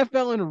the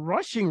NFL in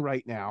rushing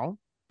right now.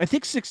 I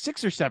think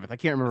 6th or 7th. I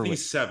can't remember.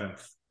 He's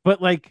 7th.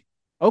 But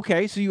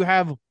okay, so you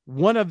have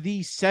one of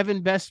the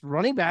 7 best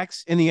running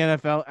backs in the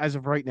NFL as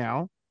of right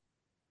now.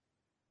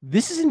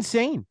 This is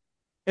insane.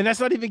 And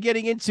that's not even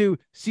getting into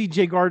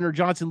CJ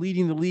Gardner-Johnson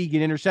leading the league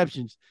in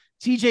interceptions.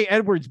 TJ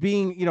Edwards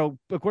being,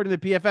 according to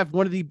PFF,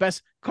 one of the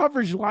best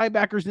coverage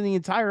linebackers in the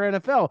entire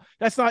NFL.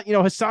 That's not,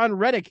 Hassan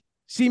Reddick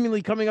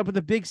seemingly coming up with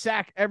a big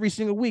sack every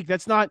single week.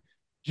 That's not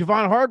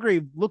Javon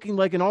Hargrave looking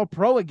like an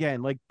all-pro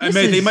again.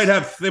 They might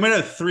have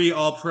 3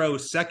 all-pro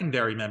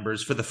secondary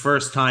members for the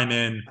first time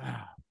in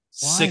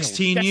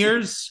 16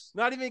 years.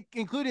 Not even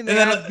including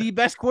the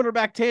best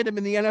quarterback tandem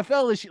in the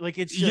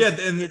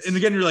NFL. And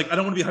again, you're like, I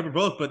don't want to be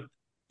hyperbolic, but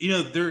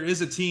there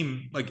is a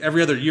team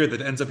every other year that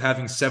ends up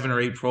having 7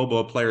 or 8 Pro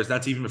Bowl players.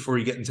 That's even before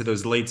you get into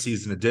those late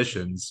season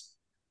additions.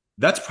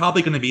 That's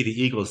probably going to be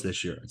the Eagles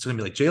this year. It's going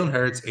to be Jalen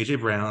Hurts,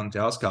 AJ Brown,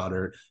 Dallas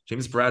Goedert,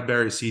 James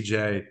Bradbury,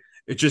 CJ.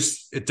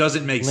 It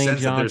doesn't make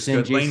sense that there's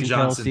good Lane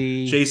Johnson,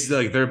 Chase,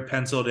 they're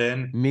penciled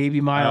in.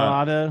 Maybe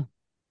Mailata.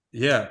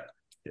 Yeah.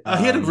 He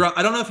had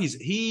I don't know if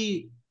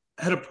he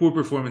had a poor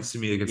performance to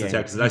me against the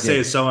Texans. I say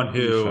as someone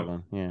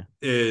who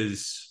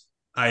is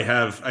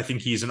I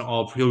think he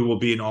will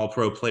be an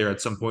all-pro player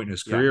at some point in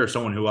his career, or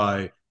someone who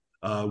one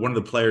of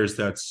the players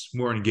that's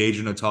more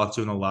engaging to talk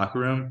to in the locker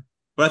room.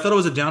 But I thought it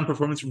was a down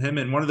performance from him,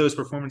 and one of those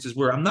performances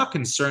where I'm not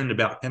concerned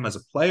about him as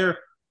a player.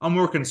 I'm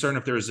more concerned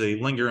if there's a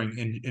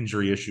lingering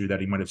injury issue that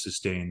he might have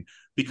sustained,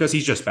 because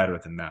he's just better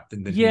than that. I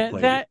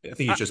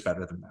think he's just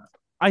better than that.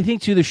 I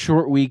think too the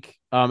short week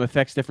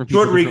affects different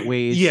people different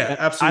ways. Yeah,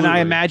 absolutely. And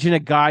I imagine a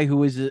guy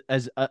who is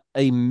as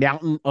a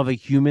mountain of a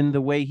human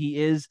the way he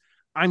is,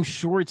 I'm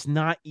sure it's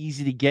not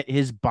easy to get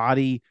his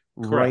body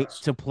right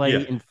to play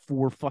in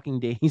 4 fucking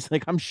days.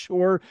 I'm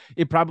sure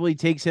it probably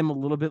takes him a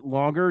little bit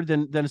longer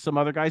than some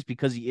other guys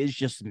because he is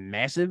just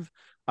massive.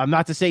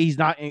 Not to say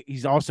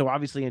he's also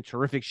obviously in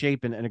terrific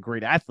shape and a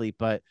great athlete,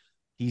 but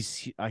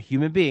he's a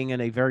human being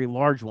and a very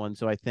large one.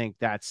 So I think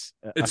it's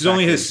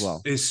only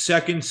his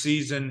second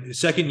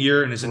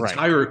year in his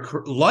entire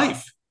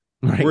life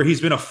where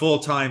he's been a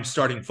full-time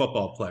starting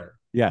football player.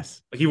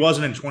 Yes. He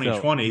wasn't in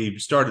 2020. He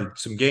started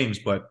some games,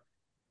 but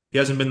he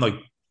hasn't been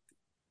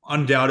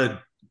undoubted,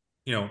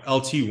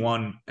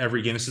 LT1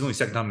 every game. This is only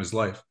second time in his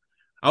life.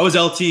 I was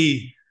LT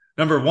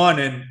number 1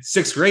 in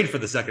 6th grade for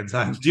the second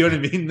time. Do you know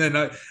what I mean?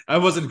 Then I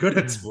wasn't good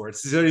at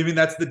sports. You know what I mean?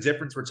 That's the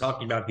difference we're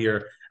talking about here.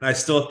 And I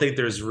still think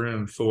there's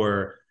room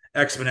for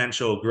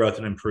exponential growth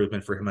and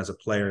improvement for him as a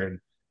player.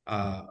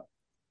 And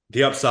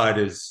the upside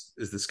is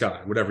the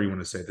sky, whatever you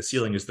want to say. The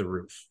ceiling is the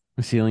roof.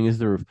 The ceiling is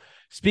the roof.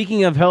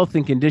 Speaking of health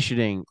and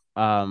conditioning,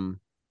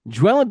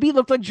 Joel Embiid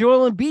looked like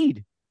Joel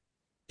Embiid.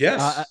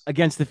 Yes.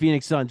 Against the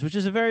Phoenix Suns, which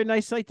is a very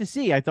nice sight to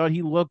see. I thought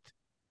he looked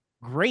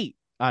great.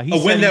 A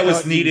win that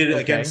was needed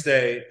against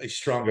a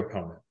strong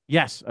opponent.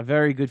 Yes, a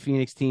very good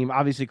Phoenix team.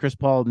 Obviously, Chris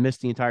Paul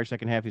missed the entire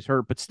second half. He's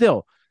hurt, but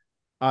still,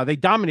 they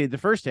dominated the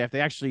first half.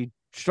 They actually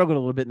struggled a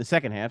little bit in the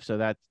second half. So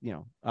that,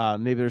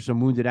 maybe there's some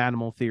wounded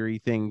animal theory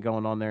thing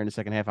going on there in the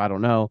second half. I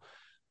don't know.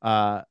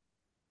 But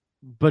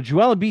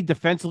Joel Embiid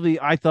defensively,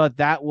 I thought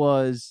that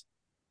was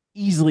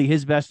easily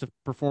his best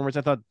performance.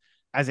 I thought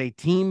as a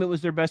team, it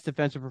was their best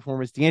defensive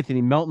performance.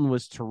 DeAnthony Melton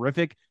was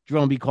terrific.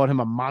 Joel Embiid called him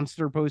a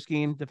monster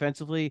post-game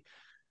defensively.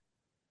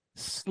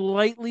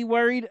 Slightly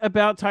worried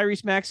about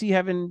Tyrese Maxey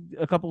having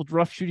a couple of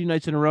rough shooting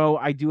nights in a row.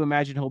 I do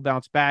imagine he'll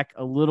bounce back.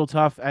 A little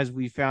tough, as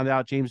we found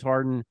out. James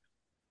Harden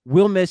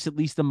will miss at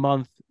least a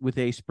month with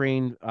a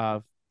sprained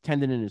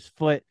tendon in his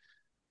foot.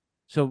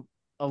 So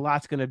a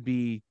lot's going to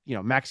be,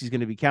 Maxey's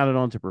going to be counted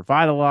on to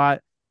provide a lot.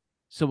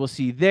 So we'll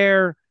see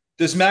there.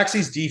 Does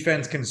Maxey's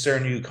defense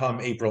concern you come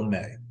April,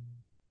 May?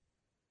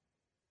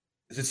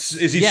 Is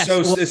he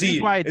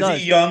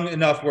young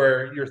enough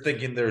where you're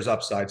thinking there's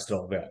upside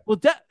still there? Well,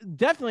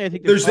 definitely, I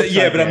think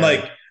but I'm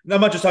like,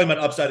 I'm not just talking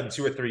about upside in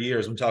 2 or 3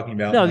 years. I'm talking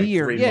about in No, the like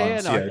year. three Yeah, yeah,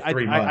 months. no. Yeah,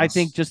 three I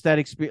think months. just that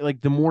experience,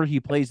 like the more he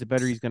plays, the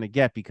better he's going to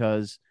get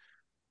because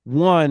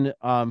one,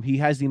 he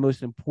has the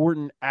most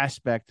important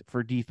aspect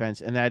for defense,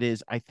 and that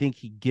is I think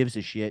he gives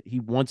a shit. He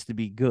wants to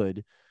be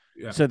good.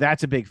 Yeah. So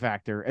that's a big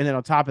factor. And then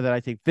on top of that, I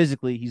think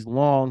physically he's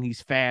long,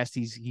 he's fast,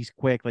 he's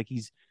quick. Like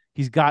he's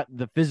got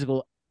the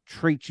physical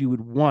traits you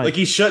would Like want.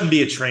 he shouldn't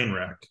be a train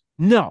wreck.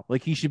 No,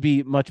 like he should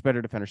be much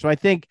better defender. So I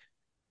think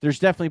there's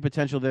definitely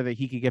potential there that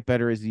he could get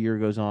better as the year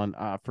goes on,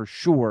 for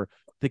sure.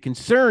 The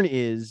concern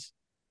is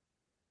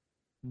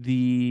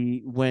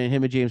the when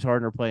him and James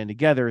Harden are playing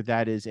together,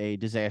 that is a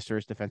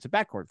disastrous defensive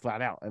backcourt,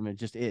 flat out. I mean, it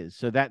just is.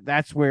 So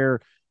that's where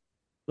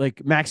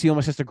like Maxey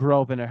almost has to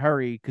grow up in a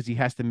hurry because he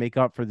has to make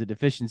up for the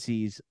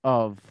deficiencies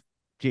of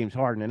James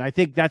Harden. And I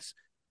think that's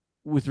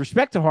with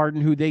respect to Harden,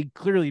 who they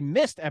clearly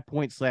missed at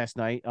points last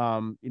night.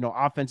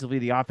 Offensively,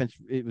 the offense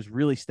it was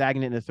really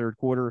stagnant in the third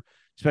quarter,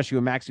 especially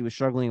when Maxey was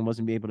struggling and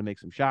wasn't able to make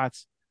some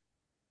shots.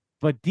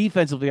 But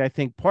defensively, I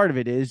think part of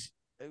it is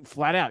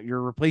flat out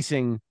you're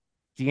replacing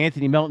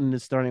DeAnthony Melton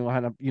is starting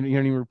lineup.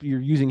 You're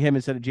using him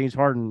instead of James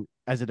Harden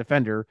as a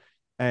defender.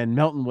 And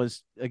Melton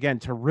was again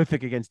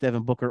terrific against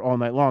Devin Booker all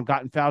night long.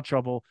 Got in foul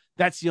trouble.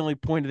 That's the only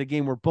point of the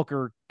game where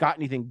Booker got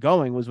anything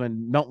going was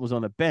when Melton was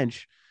on the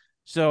bench.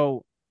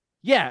 So,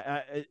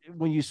 yeah,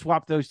 when you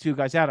swap those two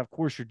guys out, of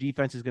course your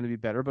defense is going to be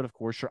better, but of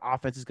course your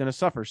offense is going to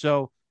suffer.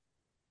 So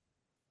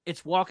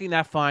it's walking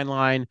that fine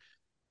line.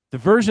 The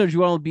version of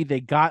Joel Embiid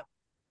they got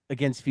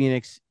against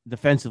Phoenix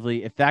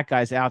defensively, if that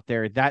guy's out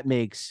there, that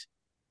makes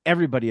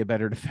everybody a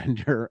better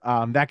defender.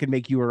 That could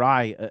make you or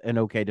I an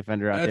okay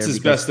defender out That's there his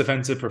best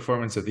defensive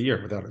performance of the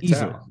year, without a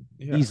easily, doubt.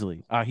 Yeah.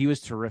 easily. He was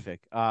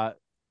terrific.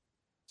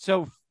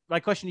 So my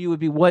question to you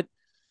would be, what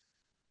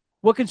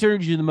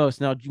concerns you the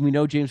most? Now we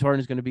know James Harden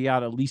is going to be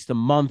out at least a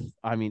month.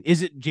 I mean,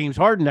 is it James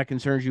Harden that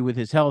concerns you with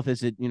his health?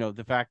 Is it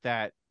the fact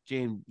that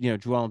Joel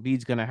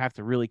Embiid's going to have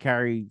to really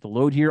carry the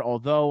load here?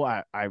 Although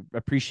I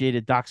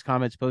appreciated Doc's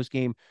comments post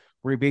game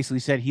where he basically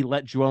said he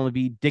let Joel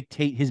Embiid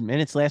dictate his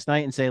minutes last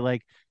night and say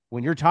like,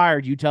 when you're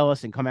tired, you tell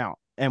us and come out,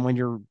 and when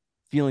you're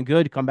feeling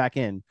good, come back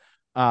in.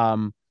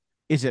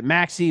 Is it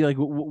Maxey? Like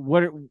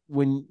what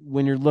when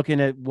you're looking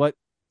at what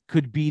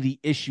could be the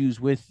issues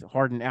with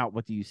Harden out,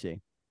 what do you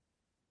see?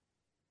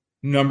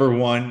 Number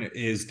one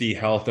is the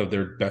health of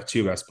their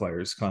two best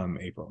players come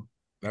April.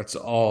 That's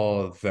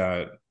all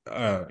that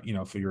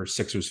for your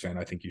Sixers fan,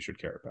 I think you should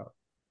care about.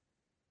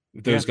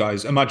 Those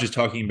guys, I'm not just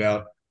talking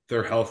about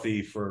they're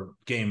healthy for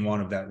game one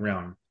of that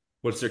round.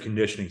 What's their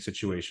conditioning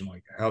situation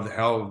like? How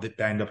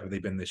banged up have they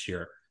been this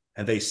year?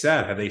 Have they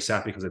sat? Have they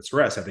sat because it's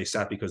rest? Have they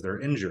sat because they're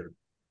injured?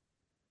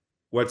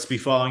 What's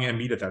befalling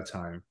Embiid at that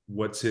time?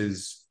 What's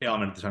his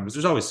ailment at the time? Because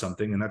there's always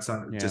something, and that's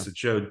not just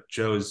a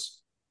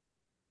Joe's.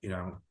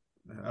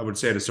 I would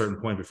say at a certain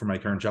point before my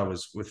current job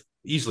was with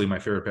easily my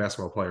favorite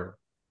basketball player,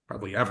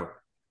 probably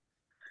ever.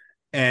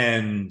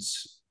 And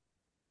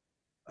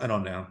I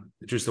don't know,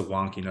 just the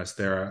wonkiness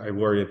there. I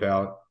worry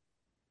about.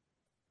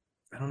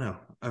 I don't know.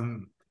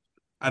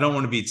 I don't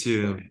want to be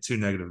too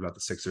negative about the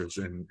Sixers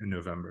in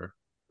November.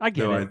 I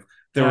get it.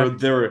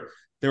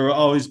 There will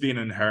always be an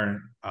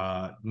inherent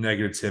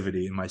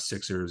negativity in my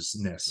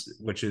Sixers-ness,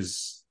 which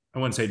is I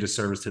wouldn't say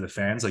disservice to the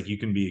fans. Like you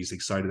can be as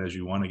excited as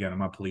you want. Again, I'm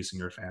not policing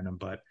your fandom,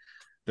 but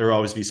there will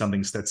always be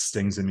something that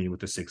stings in me with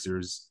the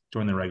Sixers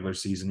during the regular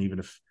season, even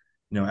if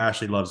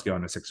Ashley loves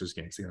going to Sixers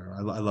games.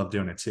 I love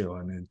doing it too,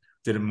 and then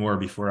did it more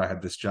before I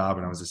had this job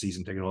and I was a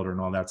season ticket holder and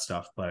all that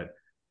stuff. But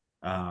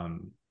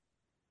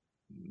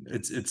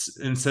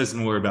it says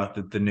more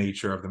about the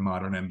nature of the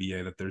modern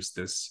NBA that there's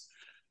this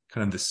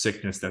kind of the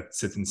sickness that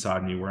sits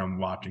inside me where I'm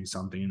watching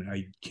something and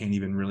I can't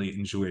even really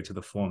enjoy it to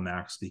the full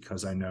max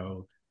because I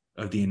know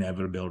of the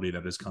inevitability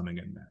that is coming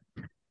in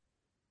that.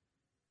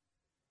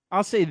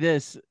 I'll say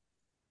this.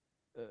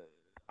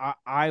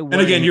 And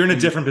again, you're in a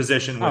different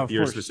position with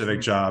your course.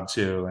 specific job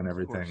too and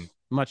everything.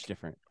 Much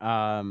different.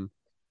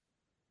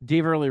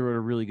 Dave Early wrote a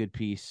really good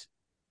piece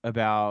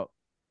about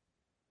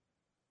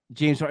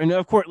James Harden. And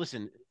of course,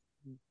 listen,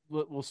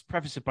 we'll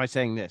preface it by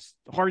saying this.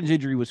 Harden's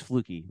injury was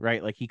fluky,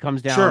 right? Like he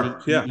comes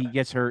down, he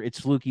gets hurt. It's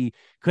fluky.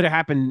 Could have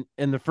happened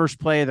in the first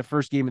play of the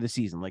first game of the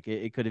season. Like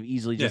it could have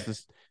easily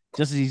just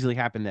as easily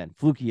happened then.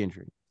 Fluky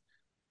injury.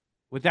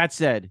 With that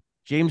said,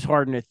 James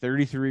Harden at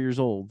 33 years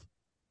old,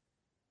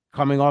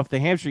 coming off the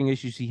hamstring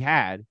issues he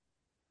had,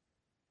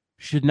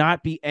 should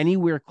not be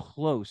anywhere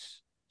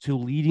close to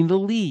leading the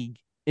league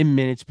in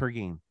minutes per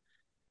game.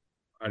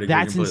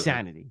 That's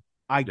insanity.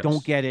 I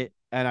don't get it.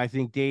 And I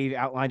think Dave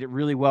outlined it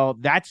really well.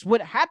 That's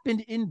what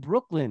happened in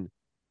Brooklyn.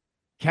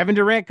 Kevin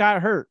Durant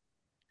got hurt.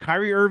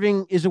 Kyrie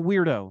Irving is a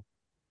weirdo.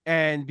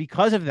 And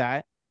because of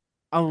that,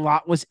 a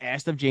lot was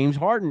asked of James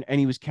Harden. And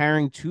he was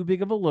carrying too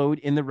big of a load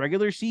in the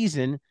regular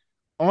season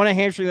on a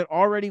hamstring that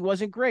already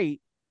wasn't great.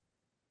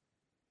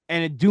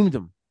 And it doomed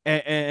him.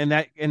 And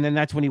then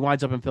that's when he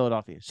winds up in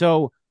Philadelphia.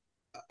 So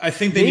I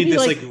think they need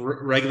this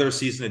regular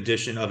season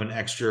edition of an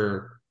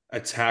extra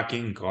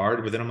attacking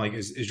guard, but then I'm like,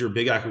 is your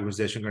big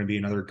acquisition going to be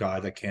another guy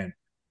that can't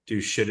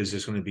dude, shit is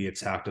just going to be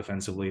attacked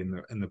offensively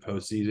in the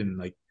postseason.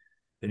 Like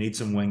they need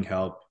some wing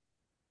help.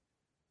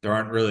 There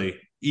aren't really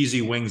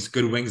easy wings,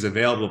 good wings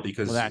available Well,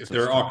 because that's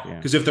what's tough.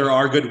 Yeah, if there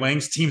are good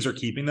wings, teams are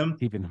keeping them.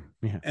 keeping them.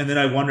 Yeah, And then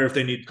I wonder if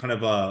they need kind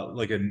of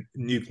a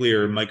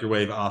nuclear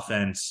microwave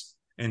offense,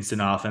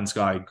 instant offense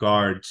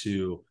guard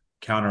to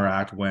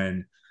counteract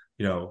when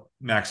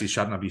Maxi's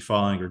shot not be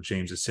falling or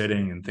James is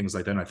sitting and things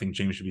like that. And I think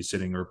James should be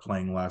sitting or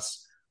playing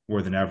less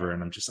more than ever.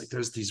 And I'm just like,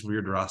 there's these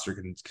weird roster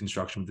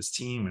construction with this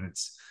team, and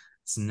it's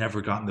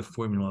never gotten the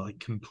formula like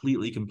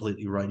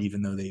completely right,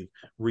 even though they've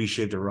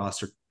reshaped the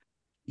roster,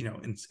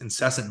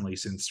 incessantly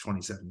since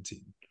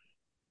 2017.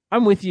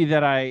 I'm with you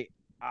that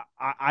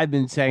I've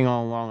been saying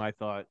all along. I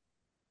thought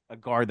a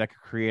guard that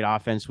could create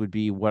offense would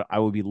be what I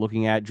would be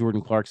looking at.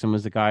 Jordan Clarkson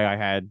was the guy I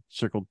had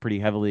circled pretty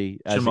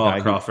heavily as Jamal a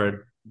guy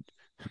Crawford.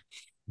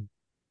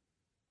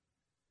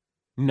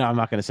 No, I'm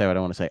not going to say what I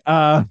want to say.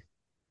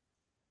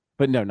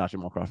 But no, not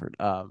Jamal Crawford.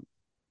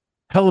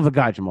 Hell of a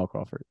guy, Jamal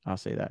Crawford. I'll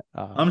say that.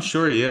 I'm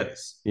sure he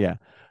is. Yeah.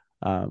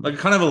 Like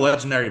kind of a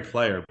legendary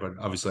player, but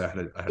obviously I had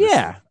to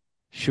yeah,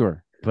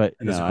 sure. But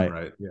in his own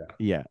right. Yeah.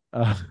 Yeah.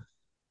 All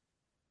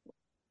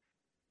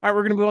right,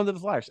 we're gonna move on to the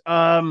Flyers.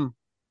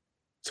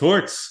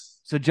 Torts.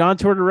 So John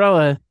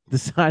Tortorella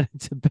decided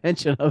to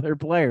bench another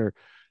player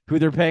who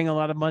they're paying a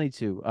lot of money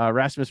to.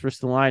 Rasmus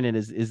Ristolainen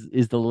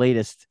is the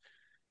latest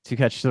to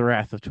catch the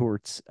wrath of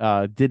Torts.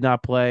 Did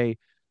not play.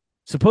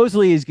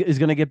 Supposedly is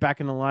going to get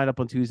back in the lineup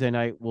on Tuesday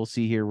night. We'll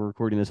see here. We're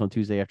recording this on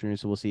Tuesday afternoon,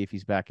 so we'll see if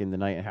he's back in the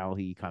night and how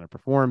he kind of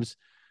performs.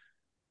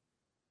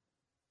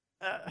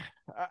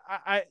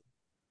 I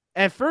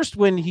at first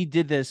when he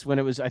did this, when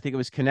I think it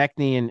was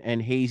Konechny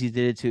and Hazy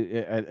did it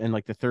to in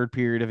like the third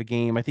period of a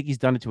game. I think he's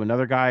done it to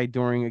another guy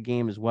during a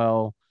game as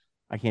well.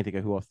 I can't think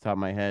of who off the top of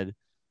my head.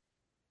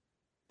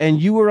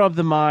 And you were of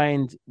the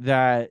mind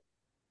that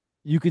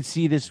you could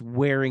see this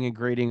wearing and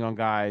grading on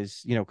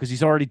guys, because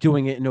he's already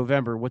doing it in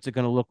November. What's it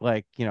going to look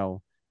like,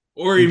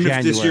 or even January,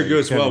 if this year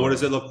goes February. well, what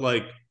does it look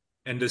like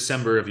in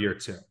December of year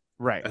 2?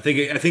 Right. I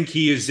think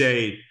he is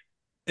a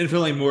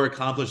infinitely more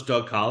accomplished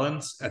Doug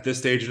Collins at this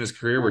stage in his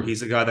career, where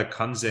he's a guy that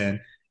comes in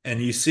and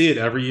you see it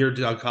every year.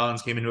 Doug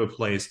Collins came into a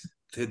place.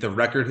 The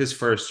record his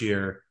first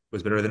year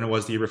was better than it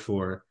was the year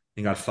before.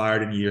 He got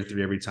fired in year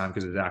 3 every time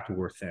because his act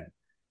wore thin.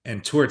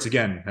 And Torts,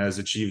 again, has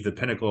achieved the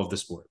pinnacle of the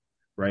sport.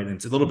 Right. And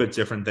it's a little bit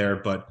different there,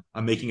 but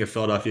I'm making a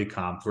Philadelphia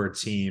comp for a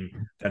team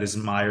that is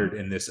mired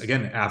in this,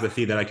 again,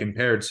 apathy that I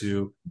compared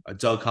to a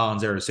Doug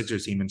Collins era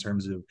Sixers team in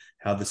terms of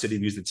how the city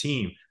views the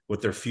team,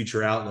 what their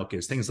future outlook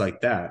is, things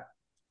like that.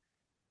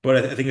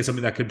 But I think it's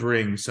something that could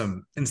bring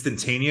some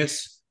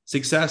instantaneous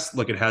success,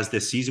 like it has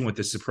this season with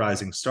this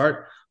surprising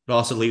start, but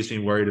also leaves me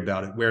worried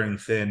about it wearing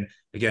thin.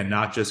 Again,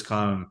 not just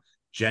come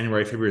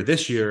January, February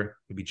this year,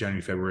 it'd be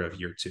January, February of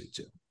year 2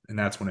 too. And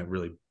that's when it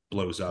really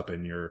blows up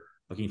and you're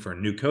looking for a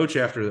new coach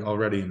after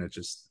already, and it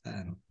just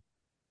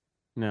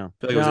no.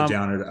 I feel like I was a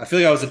downer. I feel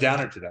like I was a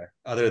downer today.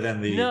 Other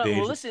than the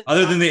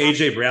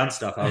AJ Brown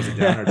stuff, I was a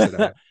downer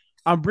today.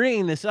 I'm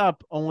bringing this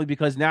up only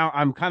because now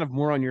I'm kind of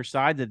more on your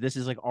side that this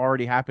is like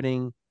already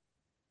happening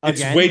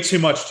again. It's way too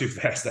much too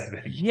fast, I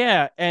think.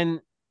 Yeah,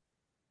 and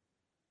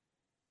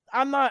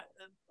I'm not.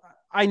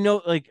 I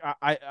know, like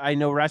I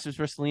know Rasmus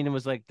Ristolainen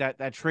was like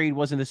that trade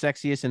wasn't the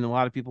sexiest, and a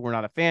lot of people were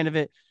not a fan of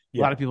it. Yeah.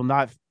 A lot of people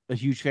not a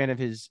huge fan of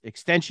his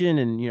extension,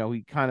 and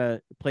he kind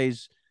of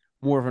plays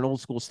more of an old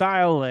school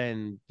style,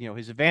 and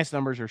his advanced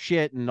numbers are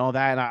shit and all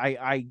that. And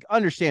I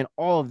understand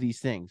all of these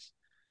things,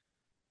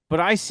 but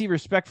I see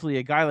respectfully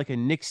a guy like a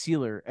Nick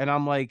Seeler, and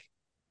I'm like,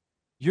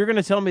 you're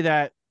gonna tell me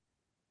that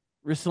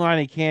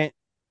Ristolainen can't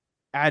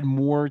add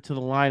more to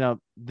the lineup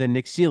than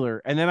Nick Seeler,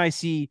 and then I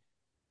see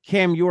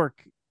Cam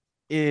York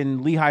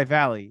in Lehigh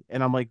Valley,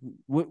 and I'm like,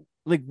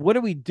 what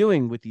are we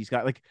doing with these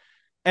guys? Like,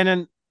 and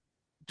then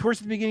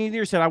towards the beginning of the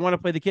year said, I want to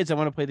play the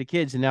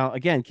kids. And now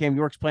again, Cam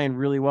York's playing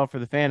really well for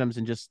the Phantoms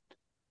and just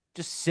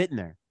sitting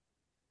there.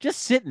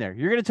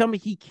 You're going to tell me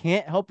he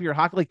can't help your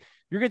hockey. Like,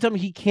 you're going to tell me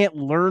he can't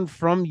learn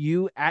from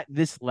you at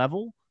this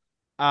level.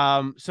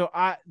 So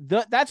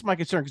that's my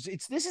concern. Cause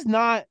this is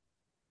not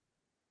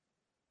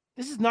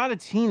a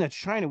team that's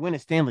trying to win a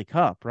Stanley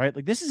Cup, right?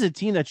 Like, this is a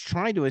team that's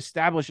trying to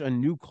establish a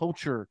new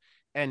culture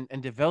and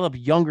develop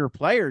younger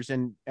players.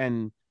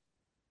 And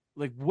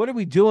like, what are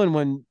we doing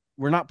when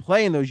we're not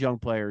playing those young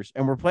players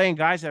and we're playing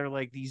guys that are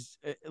like these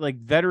like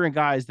veteran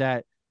guys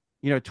that,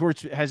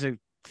 Torts has a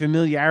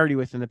familiarity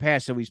with in the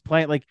past. So he's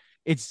playing like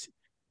it's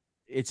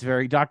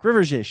very Doc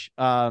Rivers-ish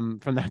from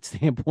that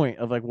standpoint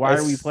of like, why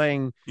are we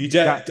playing a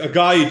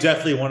guy you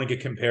definitely want to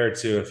get compared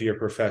to if you're a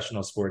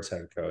professional sports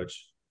head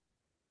coach?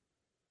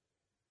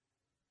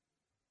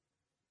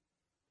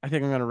 I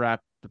think I'm going to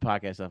wrap the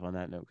podcast up on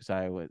that note because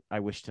I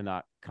wish to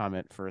not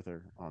comment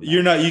further on that.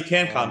 You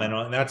can comment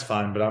on it, and that's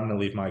fine, but I'm going to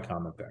leave my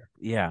comment there.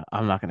 Yeah,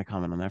 I'm not going to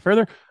comment on that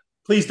further.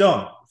 Please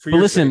don't. But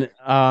listen,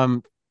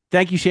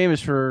 thank you,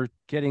 Seamus, for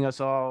getting us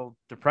all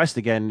depressed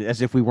again,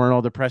 as if we weren't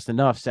all depressed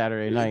enough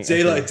Saturday night.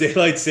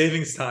 Daylight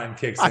savings time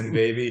kicks in,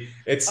 baby.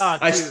 It's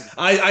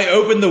I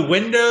opened the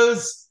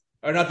windows,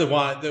 or not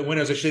the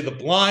windows, actually the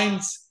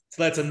blinds.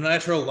 to let some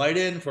natural light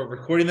in for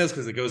recording this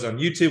because it goes on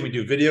YouTube. We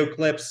do video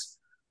clips.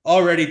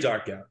 Already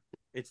dark out.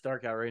 It's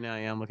dark out right now.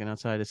 Yeah, I'm looking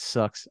outside. It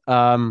sucks.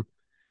 Well,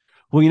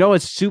 you know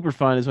what's super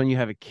fun is when you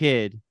have a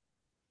kid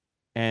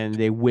and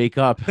they wake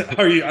up.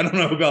 Are you? I don't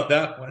know about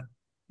that one,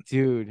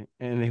 dude.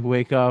 And they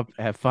wake up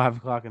at 5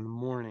 o'clock in the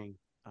morning.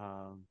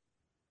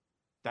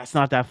 That's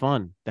not that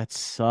fun. That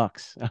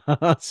sucks.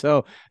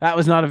 So that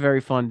was not a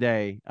very fun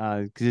day.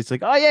 Because it's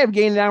like, oh yeah, I've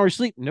gained an hour's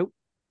sleep. Nope,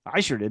 I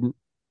sure didn't.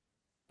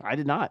 I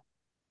did not.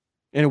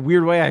 In a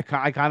weird way, I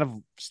kind of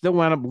still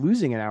wound up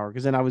losing an hour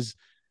because then I was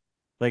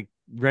like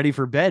ready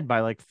for bed by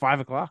like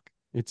 5 o'clock.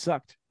 It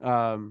sucked.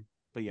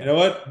 But yeah, you know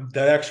what?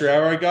 That extra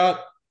hour I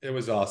got, it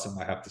was awesome.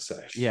 I have to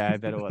say. Yeah, I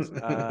bet it was.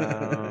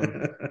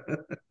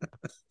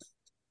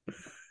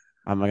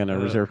 I'm not gonna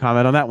reserve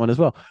comment on that one as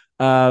well.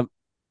 But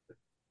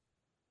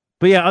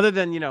yeah, other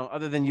than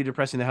you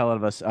depressing the hell out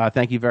of us,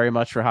 thank you very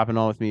much for hopping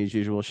on with me as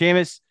usual,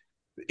 Seamus.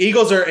 The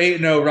Eagles are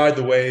 8-0. Ride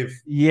the wave.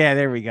 Yeah,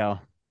 there we go.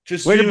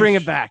 Just way to bring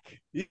it back.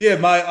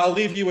 Yeah, I'll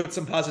leave you with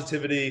some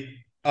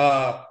positivity.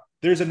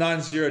 There's a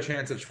 9-0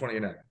 chance of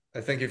 29.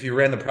 I think if you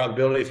ran the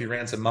probability, if you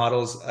ran some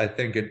models, I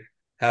think it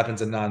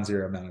happens a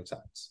non-zero amount of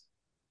times.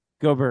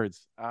 Go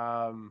Birds.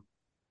 Yeah,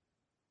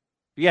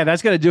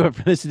 that's gonna do it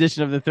for this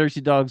edition of the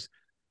Thirsty Dogs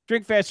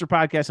Drink Faster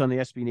podcast on the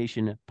SB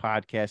Nation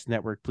Podcast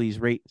Network. Please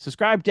rate,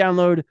 subscribe,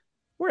 download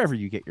wherever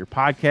you get your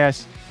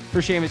podcasts. For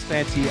Seamus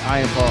Clancy, I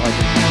am Paul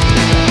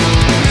Hudson.